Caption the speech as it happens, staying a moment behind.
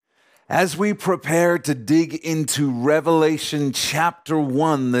As we prepare to dig into Revelation chapter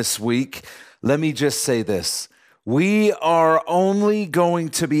 1 this week, let me just say this. We are only going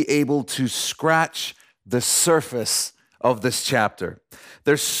to be able to scratch the surface of this chapter.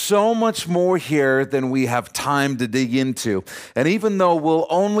 There's so much more here than we have time to dig into. And even though we'll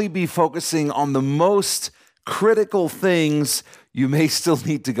only be focusing on the most critical things, you may still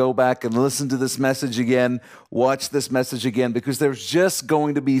need to go back and listen to this message again, watch this message again, because there's just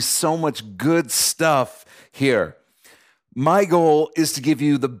going to be so much good stuff here. My goal is to give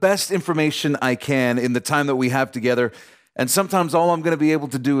you the best information I can in the time that we have together. And sometimes all I'm going to be able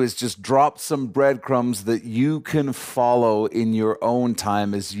to do is just drop some breadcrumbs that you can follow in your own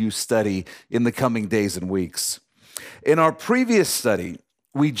time as you study in the coming days and weeks. In our previous study,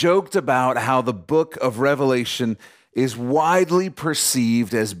 we joked about how the book of Revelation is widely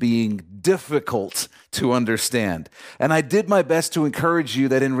perceived as being difficult to understand. And I did my best to encourage you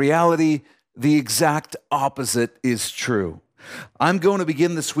that in reality, the exact opposite is true. I'm going to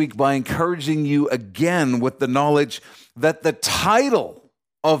begin this week by encouraging you again with the knowledge that the title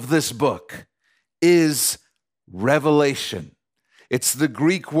of this book is Revelation. It's the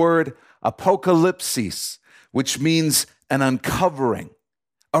Greek word apocalypsis, which means an uncovering,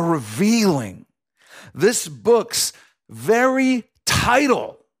 a revealing. This book's very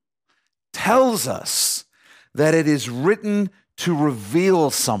title tells us that it is written to reveal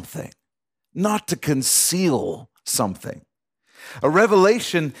something, not to conceal something. A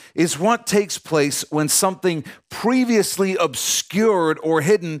revelation is what takes place when something previously obscured or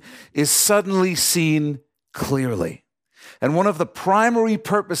hidden is suddenly seen clearly. And one of the primary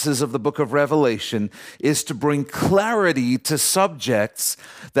purposes of the book of Revelation is to bring clarity to subjects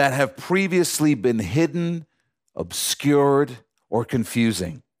that have previously been hidden, obscured, or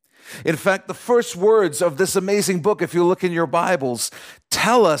confusing. In fact, the first words of this amazing book, if you look in your Bibles,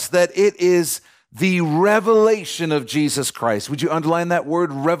 tell us that it is the revelation of Jesus Christ. Would you underline that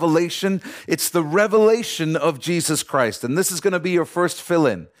word, revelation? It's the revelation of Jesus Christ. And this is going to be your first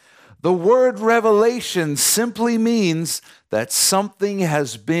fill-in. The word revelation simply means that something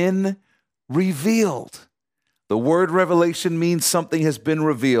has been revealed. The word revelation means something has been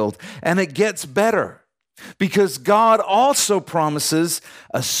revealed. And it gets better because God also promises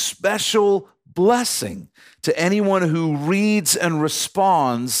a special blessing to anyone who reads and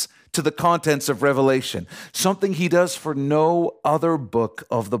responds to the contents of Revelation, something he does for no other book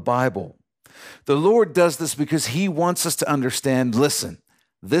of the Bible. The Lord does this because he wants us to understand, listen,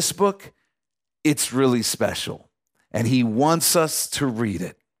 this book, it's really special, and he wants us to read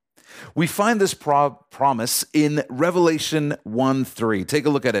it. We find this promise in Revelation 1:3. Take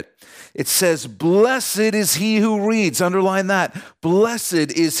a look at it. It says, "Blessed is he who reads," underline that, "blessed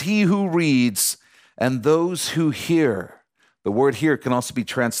is he who reads, and those who hear." The word here can also be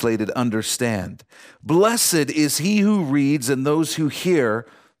translated understand. Blessed is he who reads and those who hear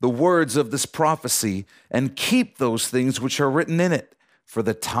the words of this prophecy and keep those things which are written in it, for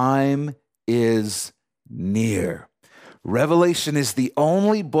the time is near. Revelation is the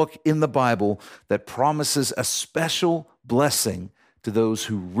only book in the Bible that promises a special blessing to those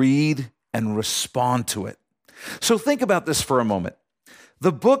who read and respond to it. So think about this for a moment.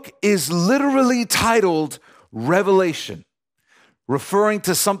 The book is literally titled Revelation, referring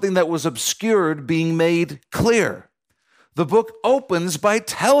to something that was obscured being made clear. The book opens by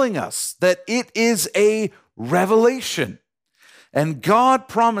telling us that it is a revelation. And God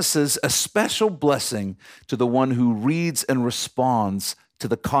promises a special blessing to the one who reads and responds to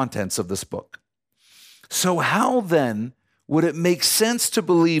the contents of this book. So how then would it make sense to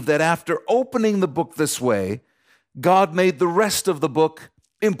believe that after opening the book this way, God made the rest of the book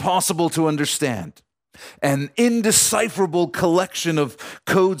impossible to understand? An indecipherable collection of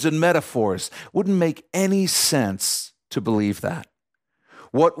codes and metaphors. Wouldn't make any sense to believe that.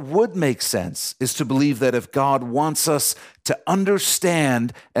 What would make sense is to believe that if God wants us to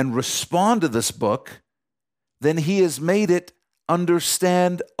understand and respond to this book, then he has made it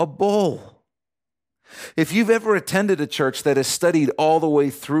understandable. If you've ever attended a church that has studied all the way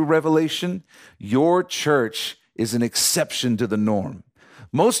through Revelation, your church is an exception to the norm.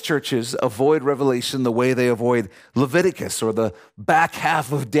 Most churches avoid Revelation the way they avoid Leviticus or the back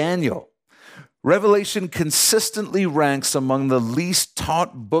half of Daniel. Revelation consistently ranks among the least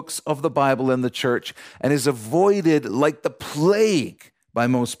taught books of the Bible in the church and is avoided like the plague by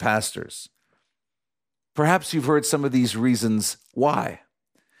most pastors. Perhaps you've heard some of these reasons why.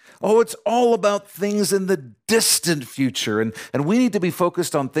 Oh, it's all about things in the distant future, and we need to be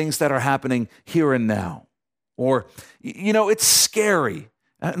focused on things that are happening here and now. Or, it's scary,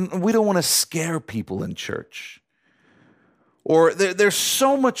 and we don't want to scare people in church. Or there's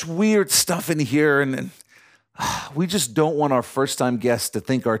so much weird stuff in here, and we just don't want our first-time guests to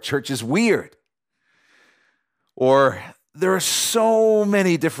think our church is weird. Or there are so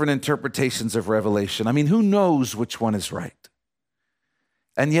many different interpretations of Revelation. I mean, who knows which one is right?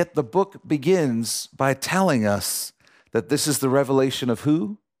 And yet the book begins by telling us that this is the revelation of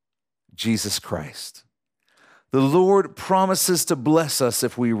who? Jesus Christ. The Lord promises to bless us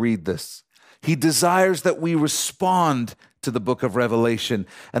if we read this. He desires that we respond to the book of Revelation.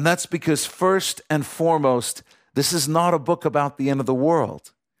 And that's because first and foremost, this is not a book about the end of the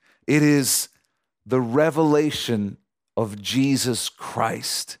world. It is the revelation of Jesus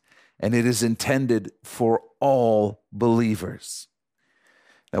Christ, and it is intended for all believers.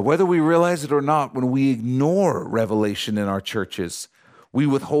 Now, whether we realize it or not, when we ignore revelation in our churches, we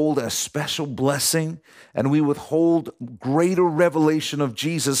withhold a special blessing and we withhold greater revelation of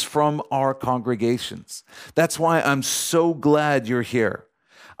Jesus from our congregations. That's why I'm so glad you're here.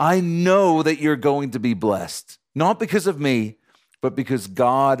 I know that you're going to be blessed, not because of me, but because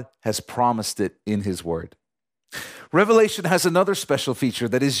God has promised it in His Word. Revelation has another special feature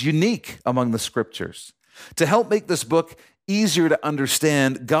that is unique among the scriptures. To help make this book easier to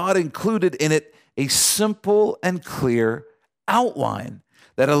understand, God included in it a simple and clear outline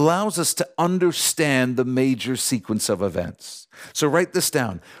that allows us to understand the major sequence of events. So write this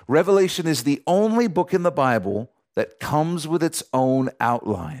down. Revelation is the only book in the Bible that comes with its own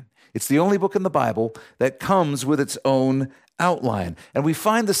outline. It's the only book in the Bible that comes with its own outline. And we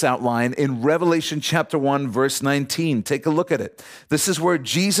find this outline in Revelation chapter 1, verse 19. Take a look at it. This is where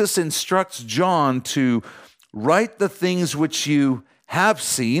Jesus instructs John to write the things which you have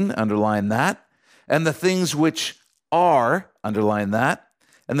seen, underline that, and the things which are, underline that,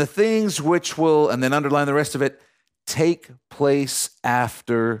 and the things which will, and then underline the rest of it, take place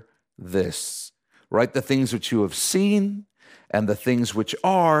after this. Write the things which you have seen, and the things which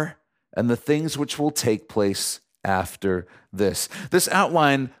are, and the things which will take place after this. This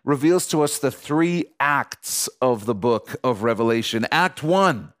outline reveals to us the three acts of the book of Revelation. Act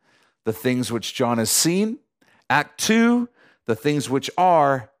 1, the things which John has seen. Act 2, the things which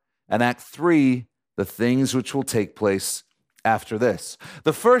are. And Act 3, the things which will take place after this.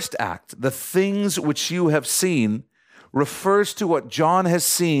 The first act, the things which you have seen, refers to what John has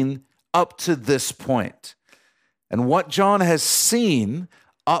seen up to this point. And what John has seen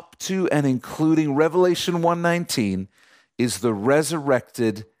up to and including Revelation 1:19 is the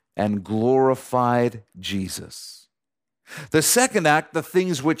resurrected and glorified Jesus. The second act, the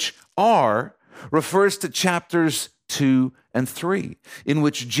things which are, refers to chapters 2 and 3, in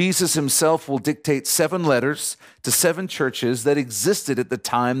which Jesus himself will dictate 7 letters to 7 churches that existed at the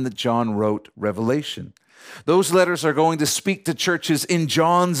time that John wrote Revelation. Those letters are going to speak to churches in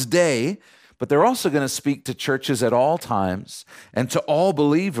John's day, but they're also going to speak to churches at all times and to all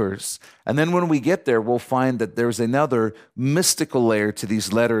believers. And then when we get there, we'll find that there's another mystical layer to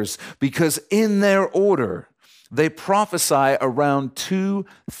these letters, because in their order, they prophesy around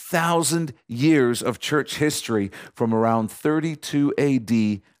 2,000 years of church history from around 32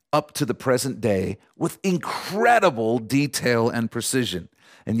 AD up to the present day with incredible detail and precision.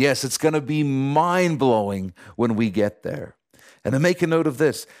 And yes, it's going to be mind-blowing when we get there. And then make a note of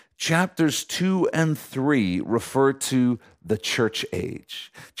this. Chapters 2 and 3 refer to the church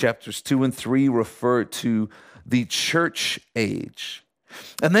age. Chapters 2 and 3 refer to the church age.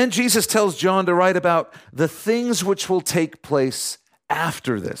 And then Jesus tells John to write about the things which will take place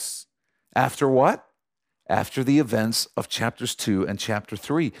after this. After what? After the events of chapters 2 and chapter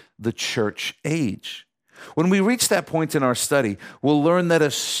 3, the church age. When we reach that point in our study, we'll learn that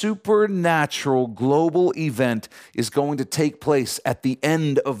a supernatural global event is going to take place at the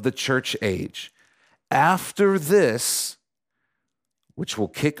end of the church age. After this, which will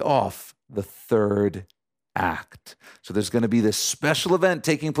kick off the third act. So there's going to be this special event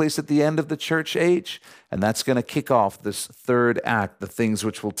taking place at the end of the church age, and that's going to kick off this third act, the things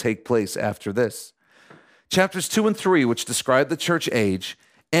which will take place after this. Chapters 2 and 3, which describe the church age,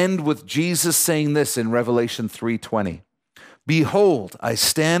 end with Jesus saying this in Revelation 3:20. Behold, I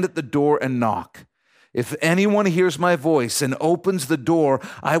stand at the door and knock. If anyone hears my voice and opens the door,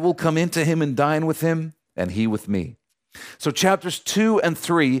 I will come into him and dine with him, and he with me. So chapters 2 and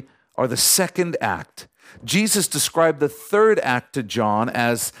 3 are the second act. Jesus described the third act to John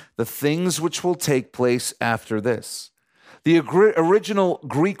as the things which will take place after this. The original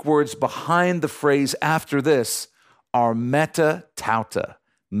Greek words behind the phrase after this are meta tauta.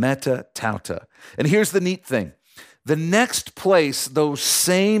 Meta tauta. And here's the neat thing. The next place those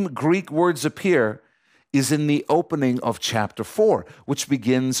same Greek words appear is in the opening of chapter 4, which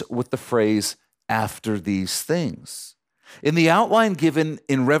begins with the phrase after these things. In the outline given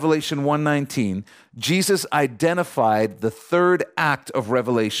in Revelation 1:19, Jesus identified the third act of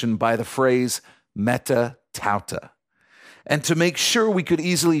Revelation by the phrase meta tauta. And to make sure we could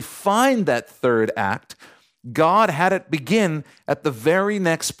easily find that third act, God had it begin at the very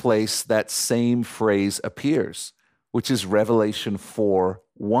next place that same phrase appears, which is Revelation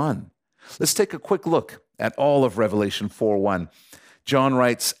 4:1. Let's take a quick look at all of Revelation 4:1. John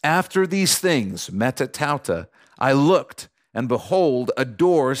writes, "After these things, meta tauta, I looked, and behold, a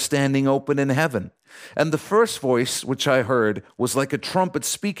door standing open in heaven. And the first voice which I heard was like a trumpet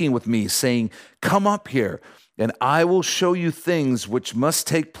speaking with me, saying, 'Come up here, and I will show you things which must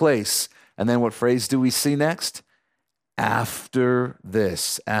take place.'" And then what phrase do we see next? After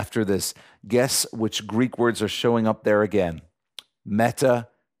this, after this. Guess which Greek words are showing up there again? Meta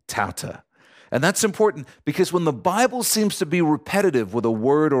tauta. And that's important because when the Bible seems to be repetitive with a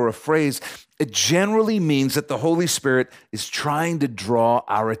word or a phrase, it generally means that the Holy Spirit is trying to draw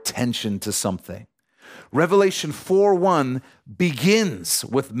our attention to something. Revelation 4:1 begins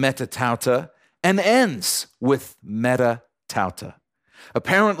with meta tauta and ends with meta tauta.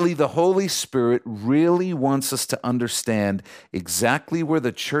 Apparently, the Holy Spirit really wants us to understand exactly where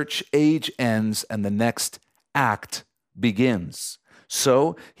the church age ends and the next act begins.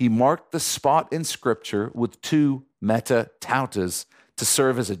 So he marked the spot in Scripture with two meta tautas to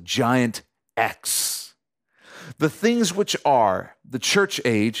serve as a giant X. The things which are the church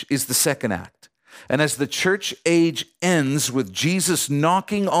age is the second act. And as the church age ends with Jesus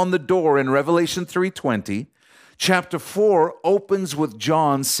knocking on the door in Revelation 3:20, chapter 4 opens with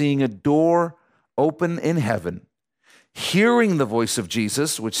John seeing a door open in heaven, hearing the voice of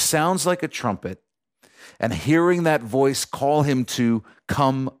Jesus, which sounds like a trumpet, and hearing that voice call him to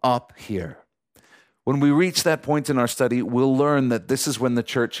come up here. When we reach that point in our study, we'll learn that this is when the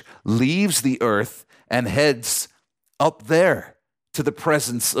church leaves the earth and heads up there to the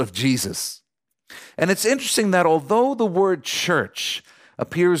presence of Jesus. And it's interesting that although the word church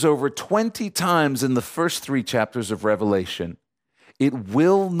appears over 20 times in the first 3 chapters of Revelation, it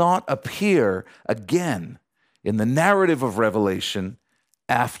will not appear again in the narrative of Revelation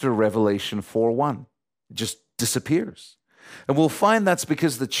after Revelation 4:1. It just disappears. And we'll find that's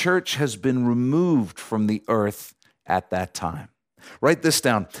because the church has been removed from the earth at that time. Write this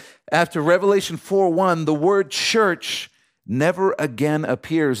down. After Revelation 4:1, the word church never again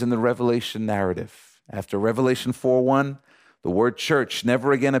appears in the Revelation narrative. After Revelation 4:1, the word church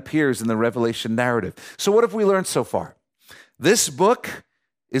never again appears in the Revelation narrative. So what have we learned so far? This book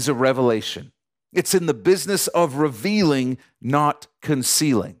is a revelation. It's in the business of revealing, not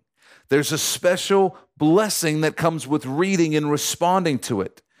concealing. There's a special blessing that comes with reading and responding to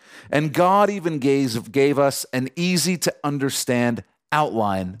it. And God even gave us an easy-to-understand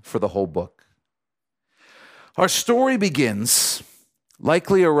outline for the whole book. Our story begins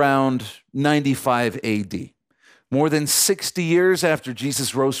likely around 95 AD. More than 60 years after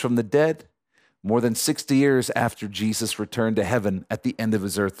Jesus rose from the dead, more than 60 years after Jesus returned to heaven at the end of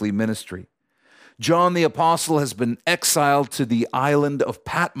his earthly ministry. John the Apostle has been exiled to the island of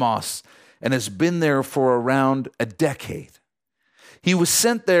Patmos and has been there for around a decade. He was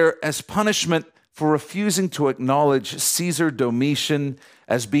sent there as punishment for refusing to acknowledge Caesar Domitian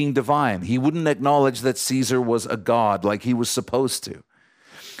as being divine. He wouldn't acknowledge that Caesar was a god like he was supposed to.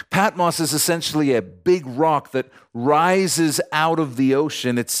 Patmos is essentially a big rock that rises out of the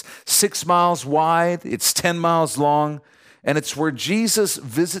ocean. It's 6 miles wide, it's 10 miles long, and it's where Jesus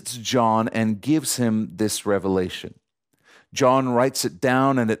visits John and gives him this revelation. John writes it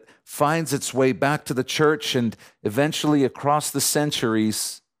down, and it finds its way back to the church and eventually across the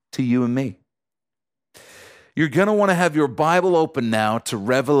centuries to you and me. You're going to want to have your Bible open now to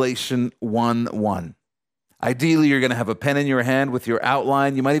Revelation 1:1. Ideally, you're going to have a pen in your hand with your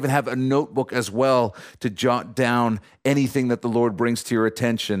outline. You might even have a notebook as well to jot down anything that the Lord brings to your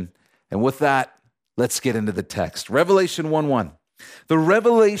attention. And with that, let's get into the text. Revelation 1:1. The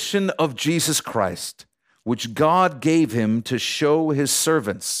revelation of Jesus Christ, which God gave him to show his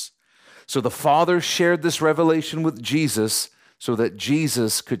servants. So the Father shared this revelation with Jesus so that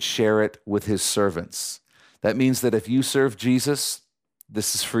Jesus could share it with his servants. That means that if you serve Jesus,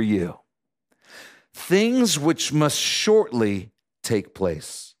 this is for you. Things which must shortly take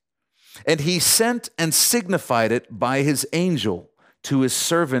place. And he sent and signified it by his angel to his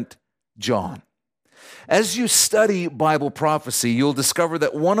servant John. As you study Bible prophecy, you'll discover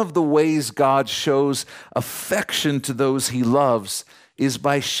that one of the ways God shows affection to those he loves is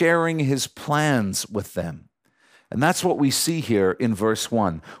by sharing his plans with them. And that's what we see here in verse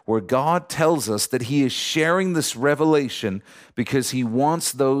 1, where God tells us that he is sharing this revelation because he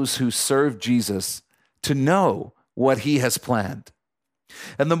wants those who serve Jesus to know what he has planned.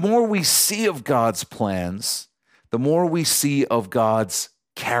 And the more we see of God's plans, the more we see of God's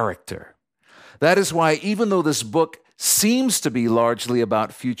character. That is why, even though this book seems to be largely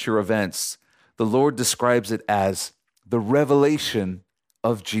about future events, the Lord describes it as the revelation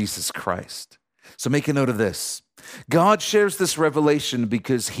of Jesus Christ. So make a note of this. God shares this revelation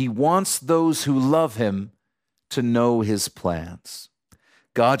because he wants those who love him to know his plans.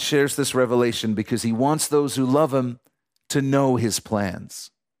 God shares this revelation because he wants those who love him to know his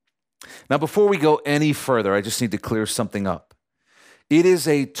plans. Now, before we go any further, I just need to clear something up. It is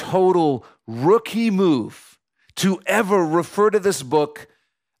a total rookie move to ever refer to this book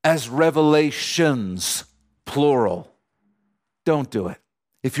as Revelations, plural. Don't do it.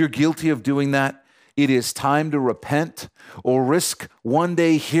 If you're guilty of doing that, it is time to repent or risk one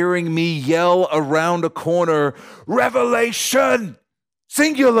day hearing me yell around a corner, Revelation,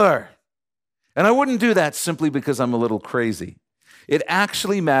 singular. And I wouldn't do that simply because I'm a little crazy. It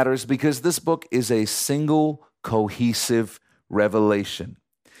actually matters because this book is a single, cohesive revelation.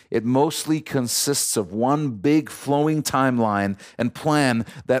 It mostly consists of one big flowing timeline and plan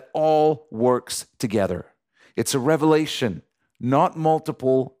that all works together. It's a revelation, not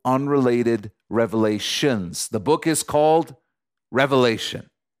multiple unrelated revelations. The book is called Revelation.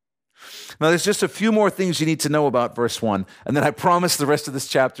 Now, there's just a few more things you need to know about verse 1, and then I promise the rest of this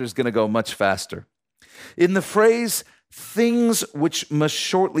chapter is going to go much faster. In the phrase, things which must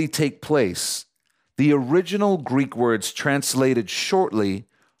shortly take place, the original Greek words translated shortly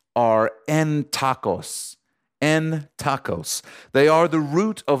are entakos. Entakos. They are the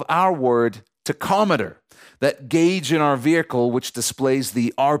root of our word tachometer, that gauge in our vehicle which displays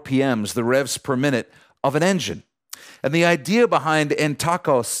the RPMs, the revs per minute of an engine. And the idea behind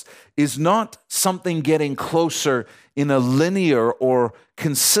entakos is not something getting closer in a linear or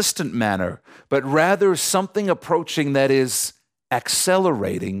consistent manner, but rather something approaching that is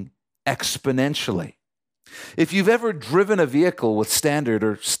accelerating exponentially. If you've ever driven a vehicle with standard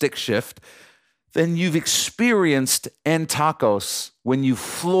or stick shift, then you've experienced entakos when you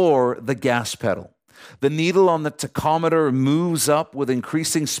floor the gas pedal. The needle on the tachometer moves up with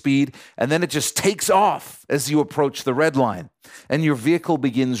increasing speed, and then it just takes off as you approach the red line, and your vehicle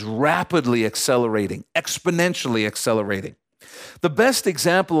begins rapidly accelerating, exponentially accelerating. The best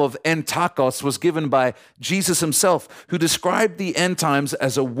example of entakos was given by Jesus himself, who described the end times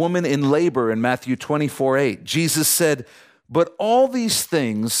as a woman in labor in Matthew 24:8. Jesus said, "But all these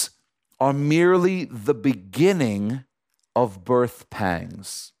things are merely the beginning of birth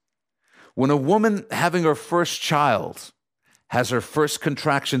pangs." When a woman having her first child has her first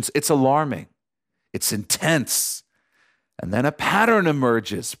contractions, it's alarming. It's intense. And then a pattern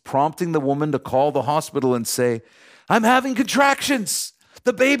emerges, prompting the woman to call the hospital and say, "I'm having contractions.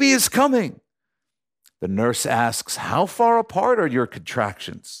 The baby is coming." The nurse asks, "How far apart are your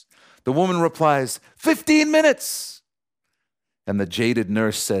contractions?" The woman replies, 15 minutes. And the jaded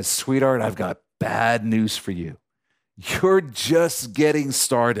nurse says, "Sweetheart, I've got bad news for you. You're just getting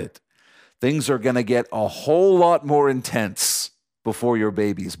started. Things are going to get a whole lot more intense before your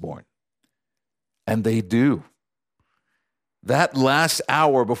baby's born." And they do. That last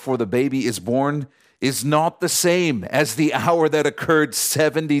hour before the baby is born is not the same as the hour that occurred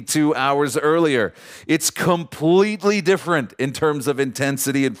 72 hours earlier. It's completely different in terms of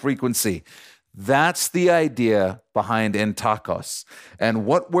intensity and frequency. That's the idea behind entakos. And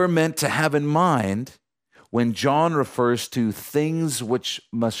what we're meant to have in mind when John refers to things which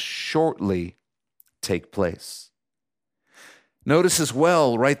must shortly take place. Notice as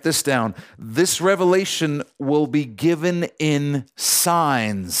well, write this down, this revelation will be given in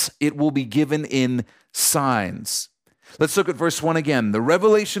signs. It will be given in signs. Let's look at verse 1 again. The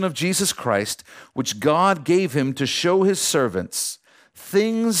revelation of Jesus Christ, which God gave him to show his servants,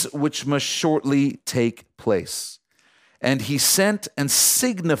 things which must shortly take place. And he sent and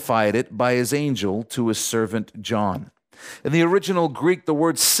signified it by his angel to his servant John. In the original Greek, the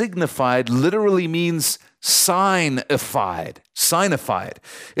word signified literally means signified.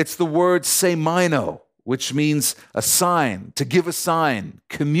 It's the word semino, which means a sign, to give a sign,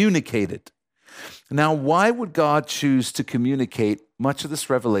 communicate it. Now, why would God choose to communicate much of this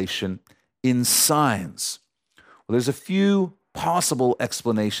revelation in signs? Well, there's a few possible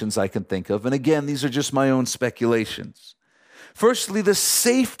explanations I can think of. And again, these are just my own speculations. Firstly, the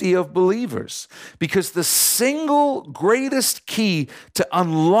safety of believers, because the single greatest key to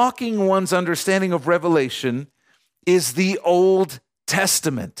unlocking one's understanding of Revelation is the Old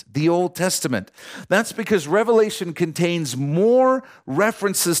Testament. The Old Testament. That's because Revelation contains more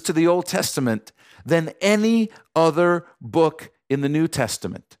references to the Old Testament than any other book in the New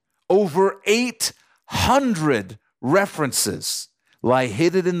Testament. Over 800 references lie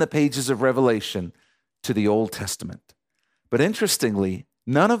hidden in the pages of Revelation to the Old Testament. But interestingly,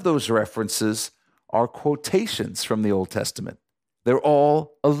 none of those references are quotations from the Old Testament. They're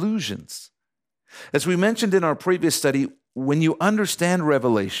all allusions. As we mentioned in our previous study, when you understand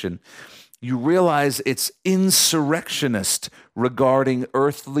Revelation, you realize it's insurrectionist regarding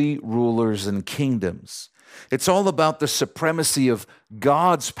earthly rulers and kingdoms. It's all about the supremacy of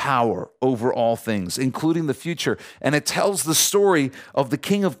God's power over all things, including the future. And it tells the story of the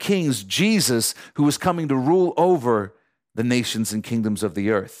King of Kings, Jesus, who is coming to rule over the nations and kingdoms of the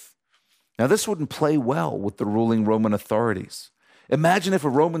earth. Now, this wouldn't play well with the ruling Roman authorities. Imagine if a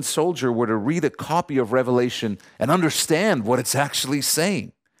Roman soldier were to read a copy of Revelation and understand what it's actually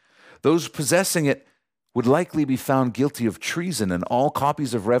saying. Those possessing it would likely be found guilty of treason, and all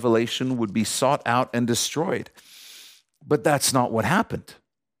copies of Revelation would be sought out and destroyed. But that's not what happened.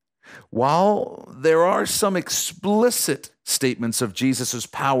 While there are some explicit statements of Jesus'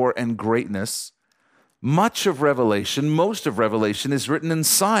 power and greatness, most of Revelation is written in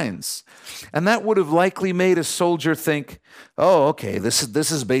signs. And that would have likely made a soldier think, oh, okay, this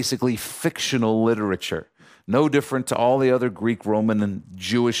is basically fictional literature. No different to all the other Greek, Roman, and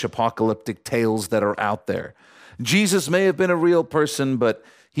Jewish apocalyptic tales that are out there. Jesus may have been a real person, but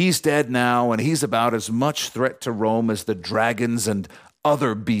he's dead now, and he's about as much threat to Rome as the dragons and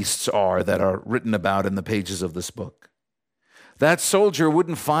other beasts are that are written about in the pages of this book. That soldier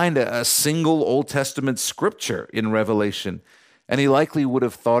wouldn't find a single Old Testament scripture in Revelation, and he likely would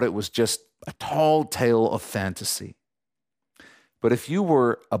have thought it was just a tall tale of fantasy. But if you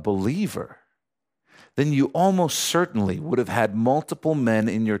were a believer, then you almost certainly would have had multiple men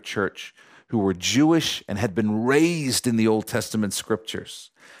in your church who were Jewish and had been raised in the Old Testament scriptures,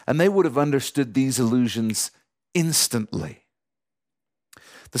 and they would have understood these allusions instantly.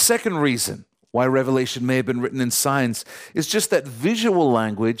 The second reason why Revelation may have been written in signs is just that visual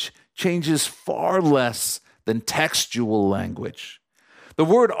language changes far less than textual language. The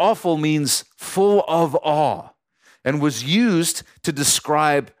word awful means full of awe and was used to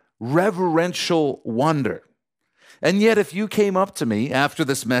describe reverential wonder. And yet, if you came up to me after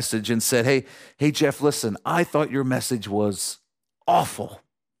this message and said, hey, Jeff, listen, I thought your message was awful,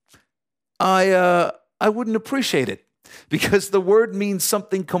 I wouldn't appreciate it, because the word means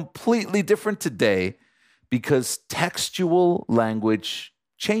something completely different today because textual language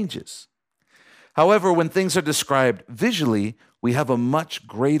changes. However, when things are described visually, we have a much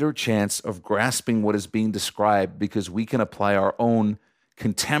greater chance of grasping what is being described because we can apply our own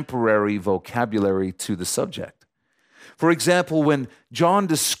contemporary vocabulary to the subject. For example, when John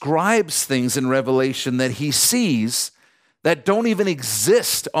describes things in Revelation that he sees that don't even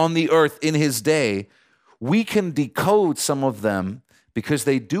exist on the earth in his day, we can decode some of them because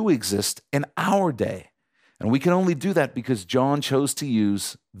they do exist in our day. And we can only do that because John chose to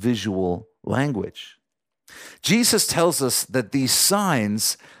use visual language. Jesus tells us that these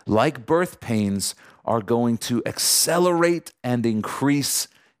signs, like birth pains, are going to accelerate and increase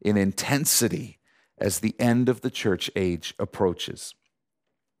in intensity as the end of the church age approaches.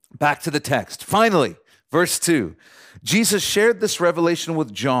 Back to the text. Finally, verse 2. Jesus shared this revelation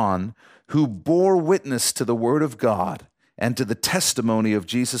with John, who bore witness to the word of God and to the testimony of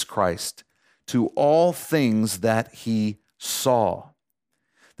Jesus Christ, to all things that he saw.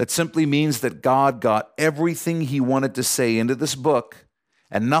 That simply means that God got everything he wanted to say into this book,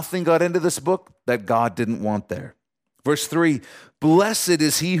 and nothing got into this book that God didn't want there. Verse 3, blessed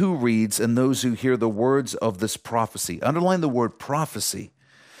is he who reads and those who hear the words of this prophecy. Underline the word prophecy,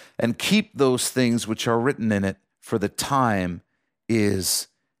 and keep those things which are written in it, for the time is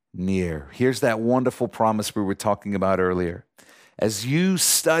near. Here's that wonderful promise we were talking about earlier. As you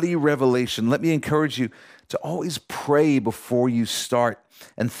study Revelation, let me encourage you to always pray before you start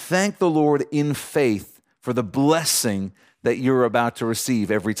and thank the Lord in faith for the blessing that you're about to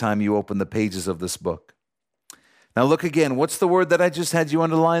receive every time you open the pages of this book. Now look again. What's the word that I just had you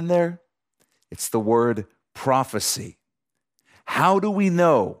underline there? It's the word prophecy. How do we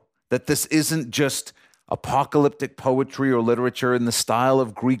know that this isn't just apocalyptic poetry or literature in the style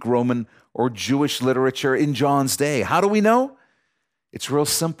of Greek, Roman, or Jewish literature in John's day? How do we know? It's real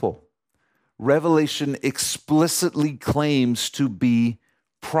simple. Revelation explicitly claims to be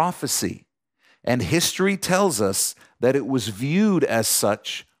prophecy, and history tells us that it was viewed as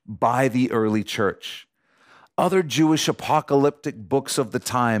such by the early church. Other Jewish apocalyptic books of the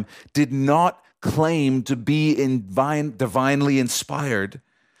time did not claim to be divinely inspired,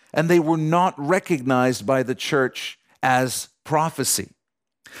 and they were not recognized by the church as prophecy.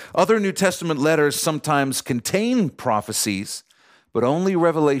 Other New Testament letters sometimes contain prophecies, but only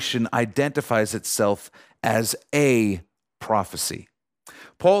Revelation identifies itself as a prophecy.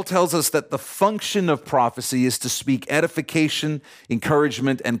 Paul tells us that the function of prophecy is to speak edification,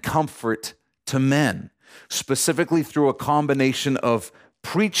 encouragement, and comfort to men, specifically through a combination of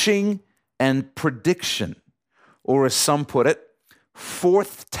preaching and prediction, or as some put it,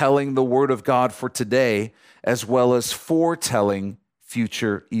 forthtelling the word of God for today, as well as foretelling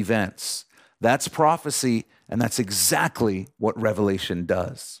future events. That's prophecy, and that's exactly what Revelation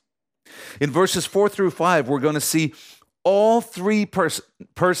does. In verses 4 through 5, we're going to see all three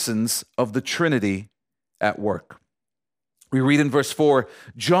persons of the Trinity at work. We read in verse 4,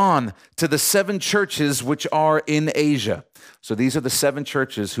 John, to the 7 churches which are in Asia. So these are the 7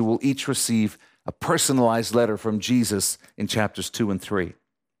 churches who will each receive a personalized letter from Jesus in chapters 2 and 3.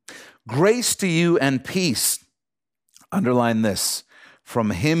 Grace to you and peace, underline this,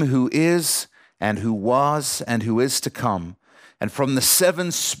 from him who is and who was and who is to come, and from the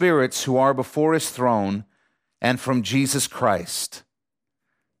 7 spirits who are before his throne, and from Jesus Christ,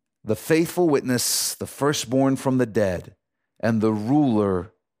 the faithful witness, the firstborn from the dead, and the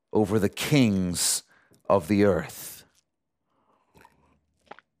ruler over the kings of the earth.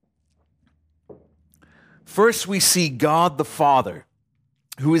 First, we see God the Father,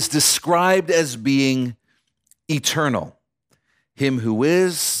 who is described as being eternal, him who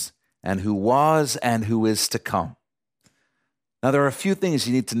is and who was and who is to come. Now, there are a few things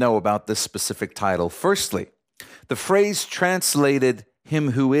you need to know about this specific title. Firstly, the phrase translated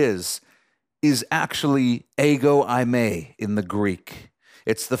him who is actually ego eimi in the Greek.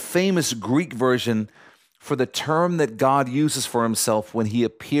 It's the famous Greek version for the term that God uses for himself when he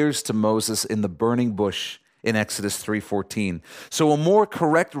appears to Moses in the burning bush in Exodus 3:14. So a more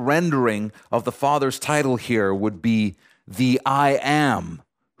correct rendering of the Father's title here would be the I am,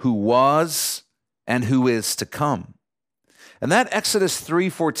 who was and who is to come. And that Exodus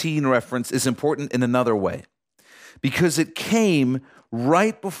 3:14 reference is important in another way, because it came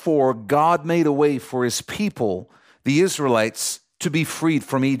right before God made a way for his people, the Israelites, to be freed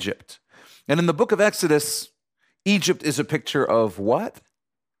from Egypt. And in the book of Exodus, Egypt is a picture of what?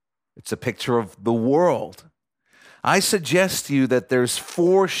 It's a picture of the world. I suggest to you that there's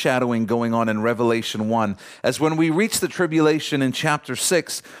foreshadowing going on in Revelation 1, as when we reach the tribulation in chapter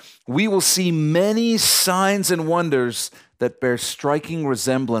 6, we will see many signs and wonders that bear striking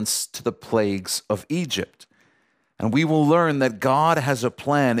resemblance to the plagues of Egypt. And we will learn that God has a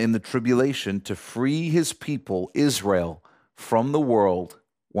plan in the tribulation to free his people, Israel, from the world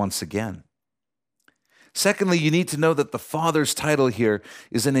once again. Secondly, you need to know that the Father's title here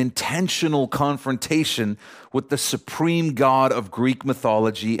is an intentional confrontation with the supreme god of Greek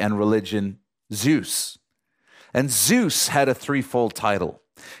mythology and religion, Zeus. And Zeus had a threefold title.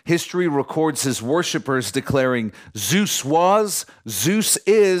 History records his worshipers declaring, Zeus was, Zeus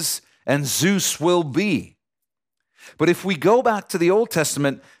is, and Zeus will be. But if we go back to the Old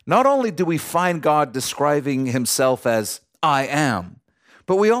Testament, not only do we find God describing himself as I am,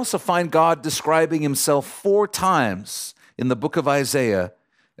 but we also find God describing himself 4 times in the book of Isaiah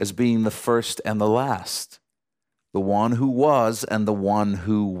as being the first and the last, the one who was and the one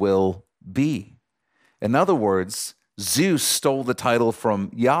who will be. In other words, Zeus stole the title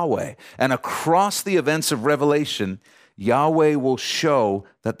from Yahweh, and across the events of Revelation, Yahweh will show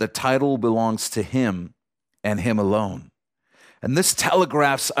that the title belongs to him and him alone. And this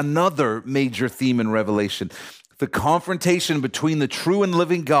telegraphs another major theme in Revelation, the confrontation between the true and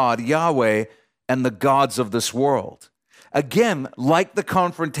living God, Yahweh, and the gods of this world. Again, like the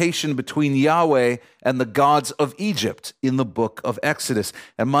confrontation between Yahweh and the gods of Egypt in the book of Exodus.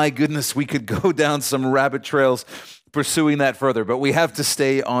 And my goodness, we could go down some rabbit trails pursuing that further, but we have to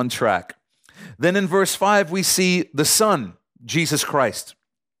stay on track. Then in verse 5, we see the Son, Jesus Christ,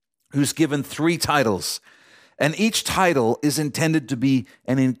 who's given 3 titles. And each title is intended to be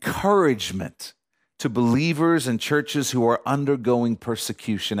an encouragement to believers and churches who are undergoing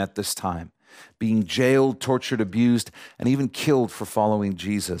persecution at this time, being jailed, tortured, abused, and even killed for following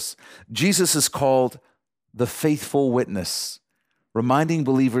Jesus. Jesus is called the faithful witness, reminding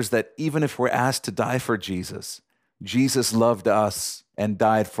believers that even if we're asked to die for Jesus, Jesus loved us and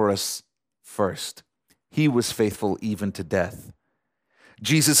died for us first. He was faithful even to death.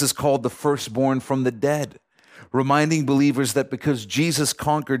 Jesus is called the firstborn from the dead, reminding believers that because Jesus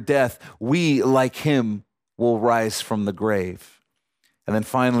conquered death, we, like him, will rise from the grave. And then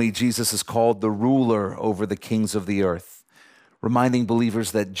finally, Jesus is called the ruler over the kings of the earth, reminding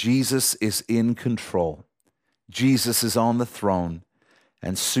believers that Jesus is in control. Jesus is on the throne,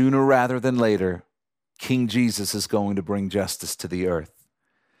 and sooner rather than later, King Jesus is going to bring justice to the earth.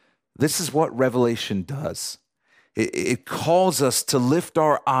 This is what Revelation does. It calls us to lift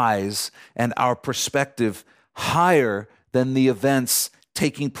our eyes and our perspective higher than the events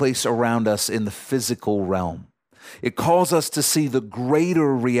taking place around us in the physical realm. It calls us to see the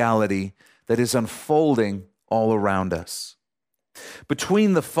greater reality that is unfolding all around us.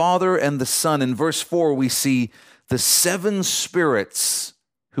 Between the Father and the Son, in verse 4, we see the 7 spirits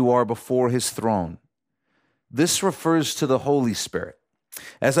who are before his throne. This refers to the Holy Spirit.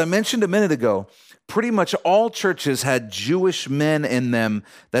 As I mentioned a minute ago, pretty much all churches had Jewish men in them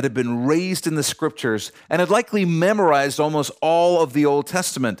that had been raised in the scriptures and had likely memorized almost all of the Old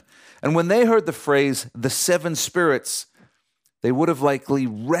Testament. And when they heard the phrase, the 7 spirits, they would have likely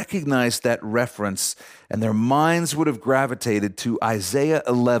recognized that reference, and their minds would have gravitated to Isaiah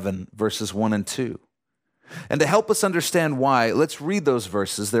 11, verses 1 and 2. And to help us understand why, let's read those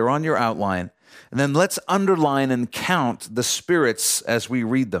verses. They're on your outline. And then let's underline and count the spirits as we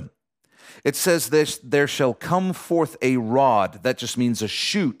read them. It says this, there shall come forth a rod, that just means a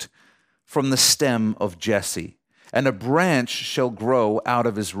shoot, from the stem of Jesse, and a branch shall grow out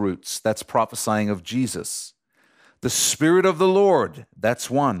of his roots. That's prophesying of Jesus. The Spirit of the Lord, that's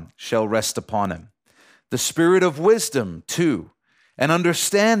 1, shall rest upon him. The Spirit of wisdom, 2, and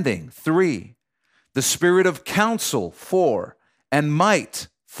understanding, 3. The Spirit of counsel, 4, and might,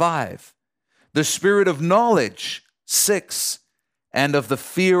 5. The Spirit of knowledge, 6, and of the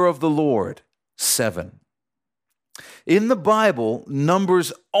fear of the Lord, 7. In the Bible,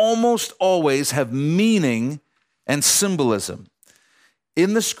 numbers almost always have meaning and symbolism.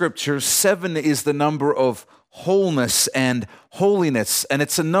 In the scriptures, 7 is the number of wholeness and holiness, and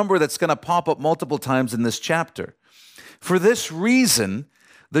it's a number that's going to pop up multiple times in this chapter. For this reason,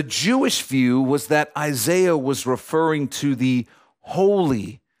 the Jewish view was that Isaiah was referring to the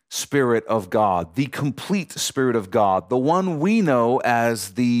Holy Spirit of God, the complete Spirit of God, the one we know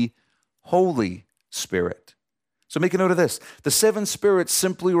as the Holy Spirit. So make a note of this. The 7 spirits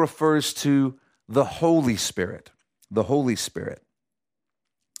simply refers to the Holy Spirit, the Holy Spirit.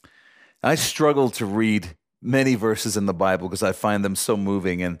 I struggle to read many verses in the Bible because I find them so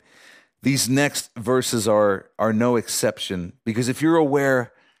moving, and these next verses are no exception, because if you're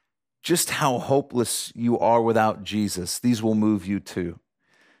aware just how hopeless you are without Jesus, these will move you too.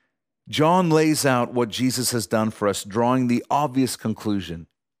 John lays out what Jesus has done for us, drawing the obvious conclusion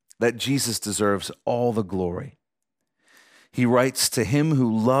that Jesus deserves all the glory. He writes, to him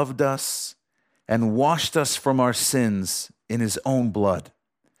who loved us and washed us from our sins in his own blood,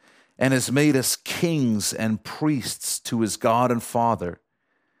 and has made us kings and priests to his God and Father.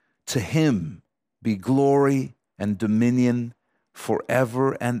 To him be glory and dominion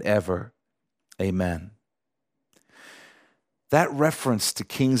forever and ever. Amen. That reference to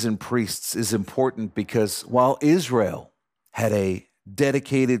kings and priests is important because while Israel had a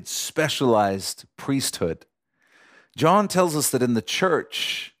dedicated, specialized priesthood, John tells us that in the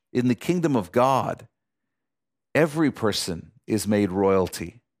church, in the kingdom of God, every person is made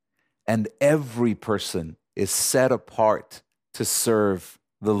royalty. And every person is set apart to serve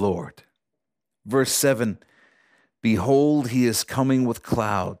the Lord. Verse 7, behold, he is coming with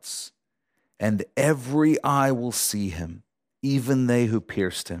clouds, and every eye will see him, even they who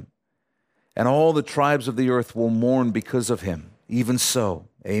pierced him. And all the tribes of the earth will mourn because of him. Even so,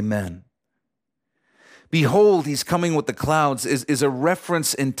 amen. Behold, he's coming with the clouds is a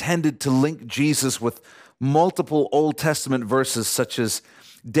reference intended to link Jesus with multiple Old Testament verses such as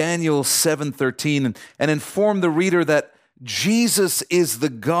Daniel 7:13, and inform the reader that Jesus is the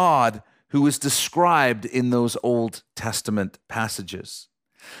God who is described in those Old Testament passages.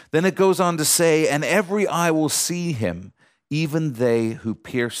 Then it goes on to say, and every eye will see him, even they who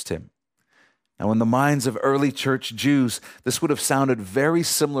pierced him. Now, in the minds of early church Jews, this would have sounded very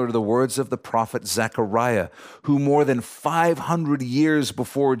similar to the words of the prophet Zechariah, who more than 500 years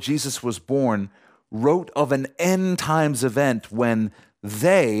before Jesus was born, wrote of an end times event when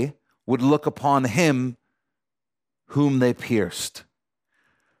they would look upon him whom they pierced.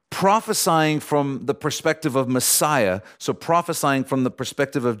 Prophesying from the perspective of Messiah, so prophesying from the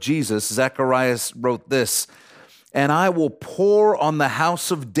perspective of Jesus, Zechariah wrote this, and I will pour on the house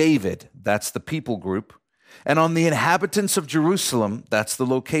of David, that's the people group, and on the inhabitants of Jerusalem, that's the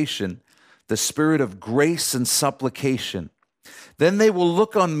location, the spirit of grace and supplication. Then they will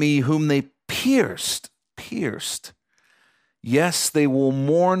look on me whom they pierced. Yes, they will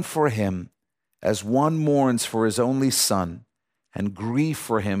mourn for him as one mourns for his only son, and grieve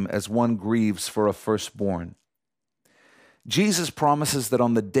for him as one grieves for a firstborn. Jesus promises that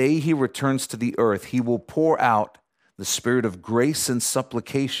on the day he returns to the earth, he will pour out the spirit of grace and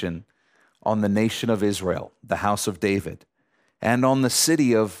supplication on the nation of Israel, the house of David, and on the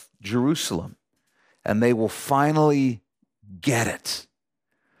city of Jerusalem. and they will finally get it.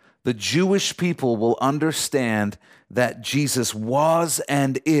 The Jewish people will understand that Jesus was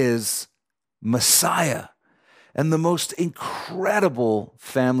and is Messiah, and the most incredible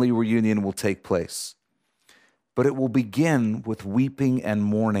family reunion will take place. But it will begin with weeping and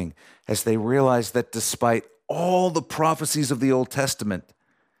mourning as they realize that despite all the prophecies of the Old Testament,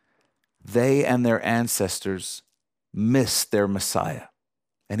 they and their ancestors missed their Messiah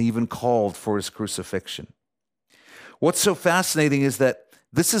and even called for his crucifixion. What's so fascinating is that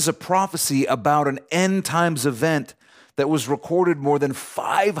this is a prophecy about an end times event that was recorded more than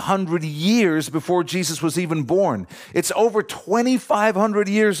 500 years before Jesus was even born. It's over 2,500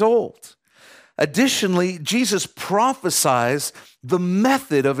 years old. Additionally, Jesus prophesies the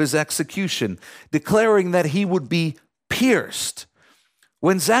method of his execution, declaring that he would be pierced.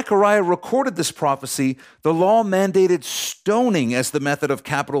 When Zechariah recorded this prophecy, the law mandated stoning as the method of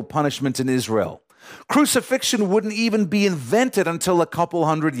capital punishment in Israel. Crucifixion wouldn't even be invented until a couple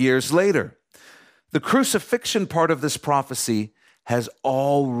hundred years later. The crucifixion part of this prophecy has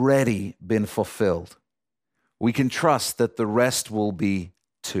already been fulfilled. We can trust that the rest will be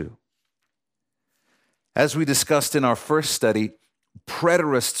too. As we discussed in our first study,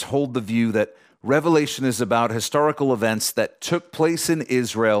 preterists hold the view that Revelation is about historical events that took place in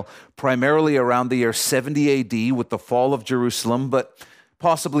Israel primarily around the year 70 AD with the fall of Jerusalem, but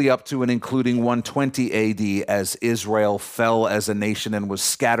possibly up to and including 120 AD as Israel fell as a nation and was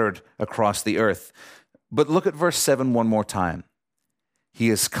scattered across the earth. But look at verse 7 one more time. He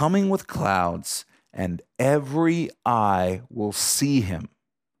is coming with clouds, and every eye will see him,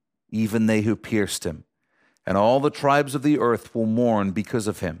 even they who pierced him, and all the tribes of the earth will mourn because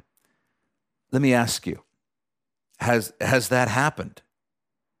of him. Let me ask you, has that happened?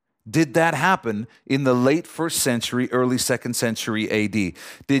 Did that happen in the late 1st century, early 2nd century AD?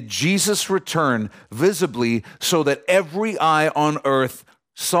 Did Jesus return visibly so that every eye on earth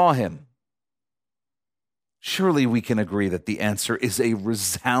saw him? Surely we can agree that the answer is a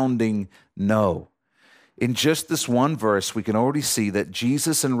resounding no. In just this one verse, we can already see that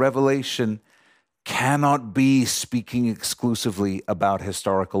Jesus in Revelation cannot be speaking exclusively about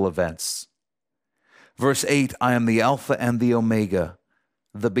historical events. Verse 8, I am the Alpha and the Omega,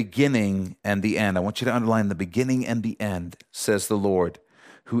 the beginning and the end. I want you to underline the beginning and the end, says the Lord,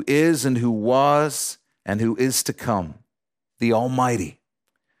 who is and who was and who is to come, the Almighty.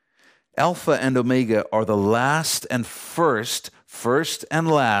 Alpha and Omega are the last and first and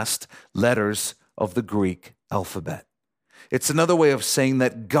last letters of the Greek alphabet. It's another way of saying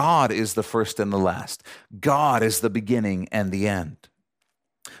that God is the first and the last. God is the beginning and the end.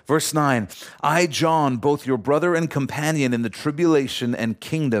 Verse 9, I, John, both your brother and companion in the tribulation and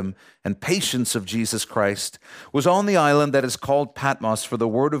kingdom and patience of Jesus Christ, was on the island that is called Patmos for the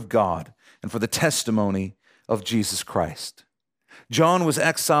word of God and for the testimony of Jesus Christ. John was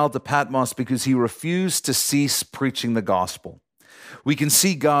exiled to Patmos because he refused to cease preaching the gospel. We can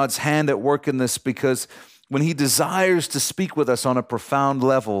see God's hand at work in this because when he desires to speak with us on a profound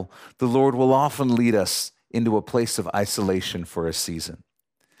level, the Lord will often lead us into a place of isolation for a season.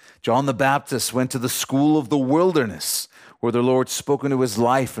 John the Baptist went to the school of the wilderness, where the Lord spoke into his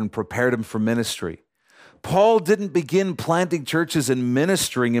life and prepared him for ministry. Paul didn't begin planting churches and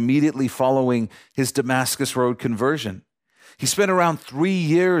ministering immediately following his Damascus Road conversion. He spent around 3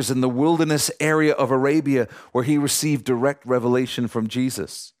 years in the wilderness area of Arabia, where he received direct revelation from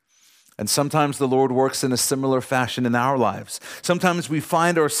Jesus. And sometimes the Lord works in a similar fashion in our lives. Sometimes we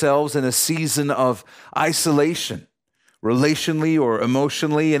find ourselves in a season of isolation, relationally or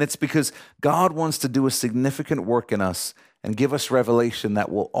emotionally, and it's because God wants to do a significant work in us and give us revelation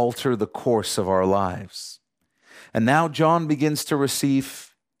that will alter the course of our lives. And now John begins to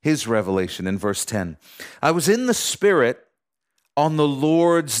receive his revelation in verse 10. I was in the Spirit on the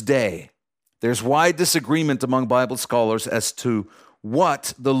Lord's day. There's wide disagreement among Bible scholars as to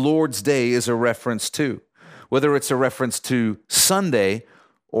what the Lord's day is a reference to, whether it's a reference to Sunday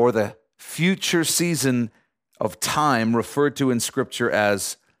or the future season of time referred to in Scripture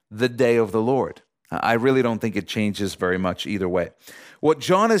as the day of the Lord. I really don't think it changes very much either way. What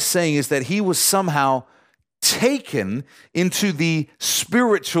John is saying is that he was somehow taken into the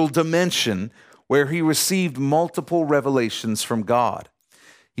spiritual dimension where he received multiple revelations from God.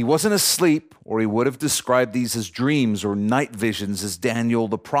 He wasn't asleep, or he would have described these as dreams or night visions as Daniel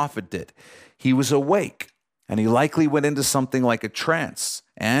the prophet did. He was awake, and he likely went into something like a trance.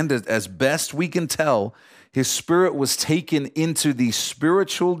 And as best we can tell, his spirit was taken into these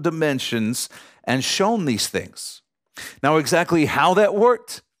spiritual dimensions and shown these things. Now, exactly how that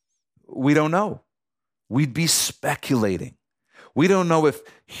worked, we don't know. We'd be speculating. We don't know if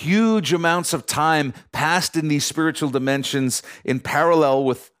huge amounts of time passed in these spiritual dimensions in parallel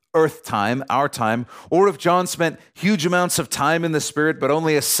with earth time, our time, or if John spent huge amounts of time in the Spirit, but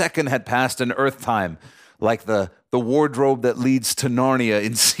only a second had passed in earth time, like the wardrobe that leads to Narnia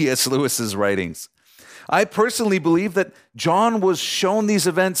in C.S. Lewis's writings. I personally believe that John was shown these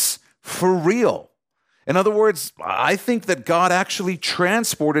events for real. In other words, I think that God actually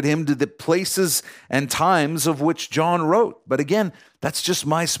transported him to the places and times of which John wrote. But again, that's just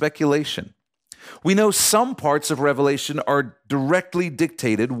my speculation. We know some parts of Revelation are directly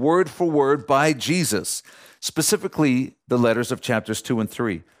dictated word for word by Jesus, specifically the letters of chapters 2 and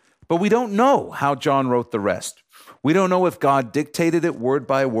 3. But we don't know how John wrote the rest. We don't know if God dictated it word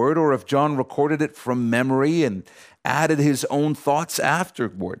by word or if John recorded it from memory and added his own thoughts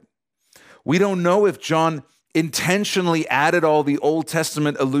afterward. We don't know if John intentionally added all the Old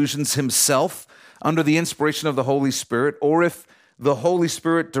Testament allusions himself under the inspiration of the Holy Spirit, or if the Holy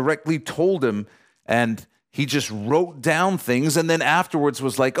Spirit directly told him and he just wrote down things and then afterwards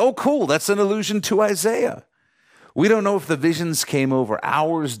was like, oh, cool, that's an allusion to Isaiah. We don't know if the visions came over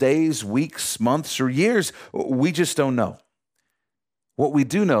hours, days, weeks, months, or years. We just don't know. What we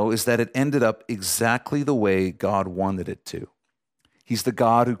do know is that it ended up exactly the way God wanted it to. He's the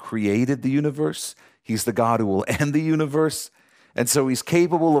God who created the universe. He's the God who will end the universe. And so he's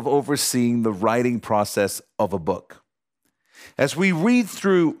capable of overseeing the writing process of a book. As we read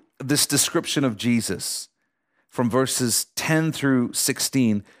through this description of Jesus from verses 10 through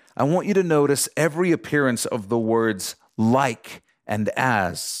 16, I want you to notice every appearance of the words like and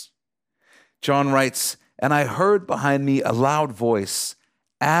as. John writes, "And I heard behind me a loud voice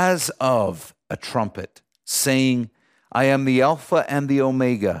as of a trumpet, saying, I am the Alpha and the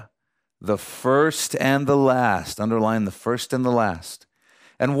Omega, the first and the last." Underline the first and the last.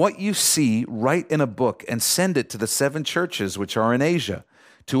 "And what you see, write in a book and send it to the 7 churches which are in Asia,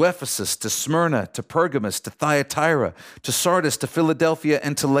 to Ephesus, to Smyrna, to Pergamos, to Thyatira, to Sardis, to Philadelphia,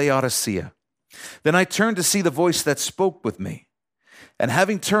 and to Laodicea." Then I turned to see the voice that spoke with me. And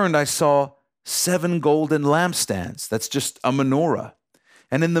having turned, I saw 7 golden lampstands. That's just a menorah.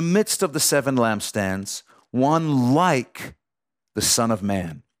 And in the midst of the 7 lampstands, one like the Son of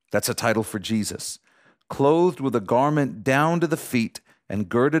Man. That's a title for Jesus. Clothed with a garment down to the feet and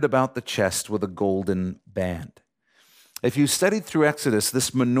girded about the chest with a golden band. If you studied through Exodus,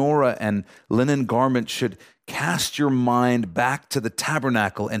 this menorah and linen garment should cast your mind back to the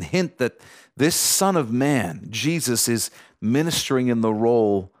tabernacle and hint that this Son of Man, Jesus, is ministering in the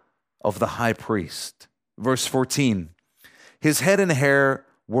role of the high priest. Verse 14, "His head and hair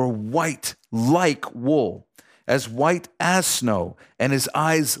were white like wool, as white as snow, and his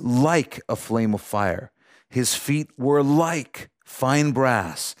eyes like a flame of fire. His feet were like fine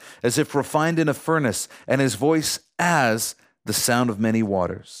brass, as if refined in a furnace, and his voice as the sound of many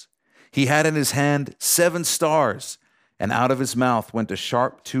waters. He had in his hand 7 stars, and out of his mouth went a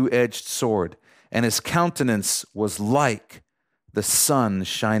sharp 2-edged sword, and his countenance was like the sun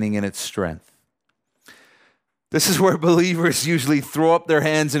shining in its strength." This is where believers usually throw up their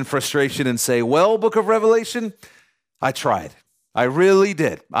hands in frustration and say, well, Book of Revelation, I tried. I really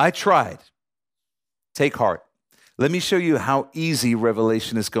did. I tried. Take heart. Let me show you how easy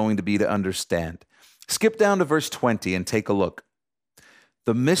Revelation is going to be to understand. Skip down to verse 20 and take a look.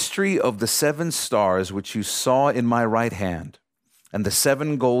 "The mystery of the 7 stars which you saw in my right hand, and the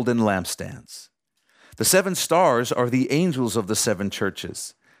 7 golden lampstands. The 7 stars are the angels of the 7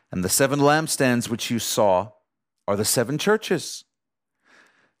 churches, and the 7 lampstands which you saw are the 7 churches."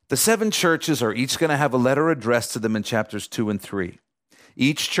 The 7 churches are each going to have a letter addressed to them in chapters 2 and 3.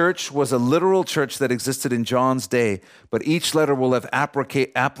 Each church was a literal church that existed in John's day, but each letter will have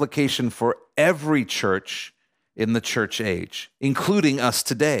application for every church in the church age, including us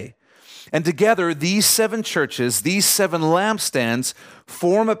today. And together, these 7 churches, these 7 lampstands,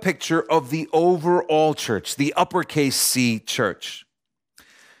 form a picture of the overall church, the uppercase C church.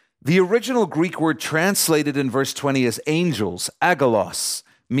 The original Greek word translated in verse 20 as angels, agalos,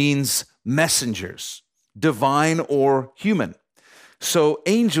 means messengers, divine or human. So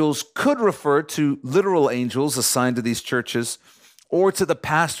angels could refer to literal angels assigned to these churches or to the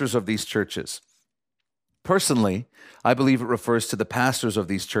pastors of these churches. Personally, I believe it refers to the pastors of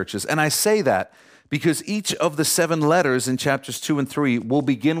these churches. And I say that because each of the 7 letters in chapters 2 and 3 will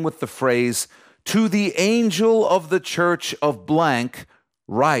begin with the phrase, "To the angel of the church of blank,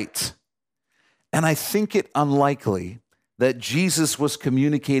 write." And I think it unlikely that Jesus was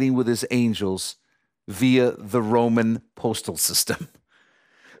communicating with his angels via the Roman postal system.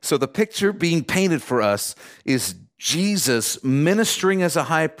 So the picture being painted for us is Jesus ministering as a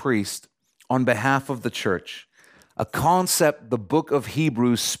high priest on behalf of the church, a concept the book of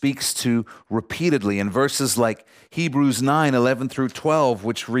Hebrews speaks to repeatedly in verses like Hebrews 9:11 through 12,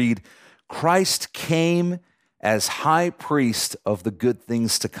 which read, Christ came as high priest of the good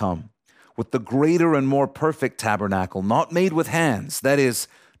things to come, with the greater and more perfect tabernacle, not made with hands, that is,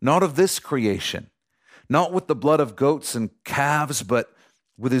 not of this creation, not with the blood of goats and calves, but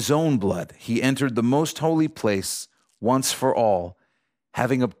with his own blood. He entered the most holy place once for all,